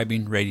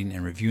subscribing, rating,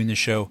 and reviewing the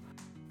show,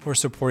 or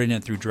supporting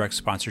it through direct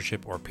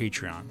sponsorship or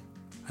Patreon.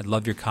 I'd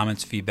love your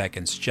comments, feedback,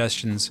 and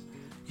suggestions.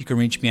 You can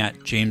reach me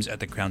at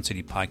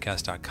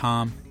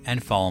james@thecrowncitypodcast.com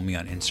and follow me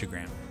on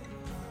Instagram.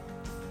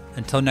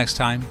 Until next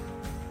time,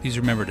 please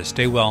remember to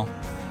stay well,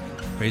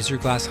 raise your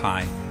glass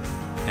high,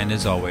 and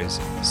as always,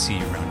 see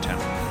you around town.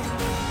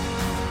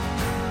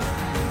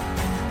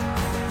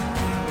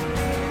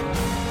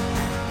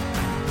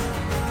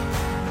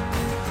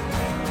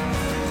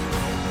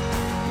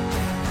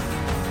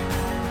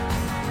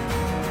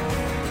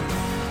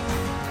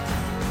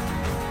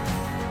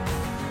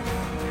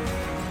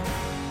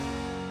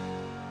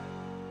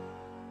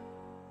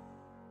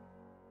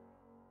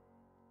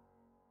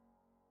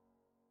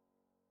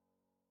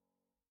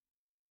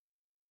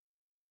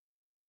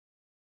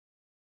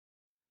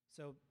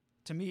 So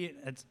to me,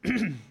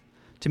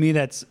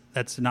 that's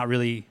not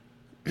really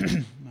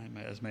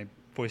as my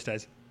voice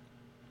dies.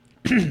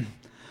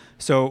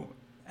 So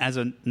as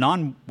a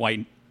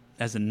non-white,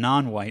 it's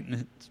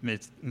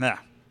nah.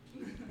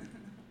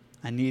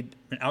 I need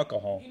an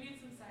alcohol. You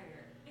need some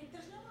cider.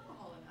 There's no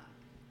alcohol in that.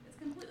 It's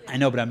completely. I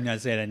know, but I'm gonna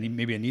say it.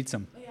 Maybe I need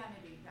some. Oh, yeah,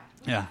 maybe.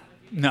 Yeah.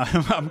 No,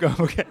 I'm going.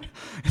 Okay.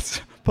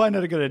 It's probably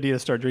not a good idea to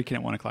start drinking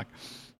at 1:00.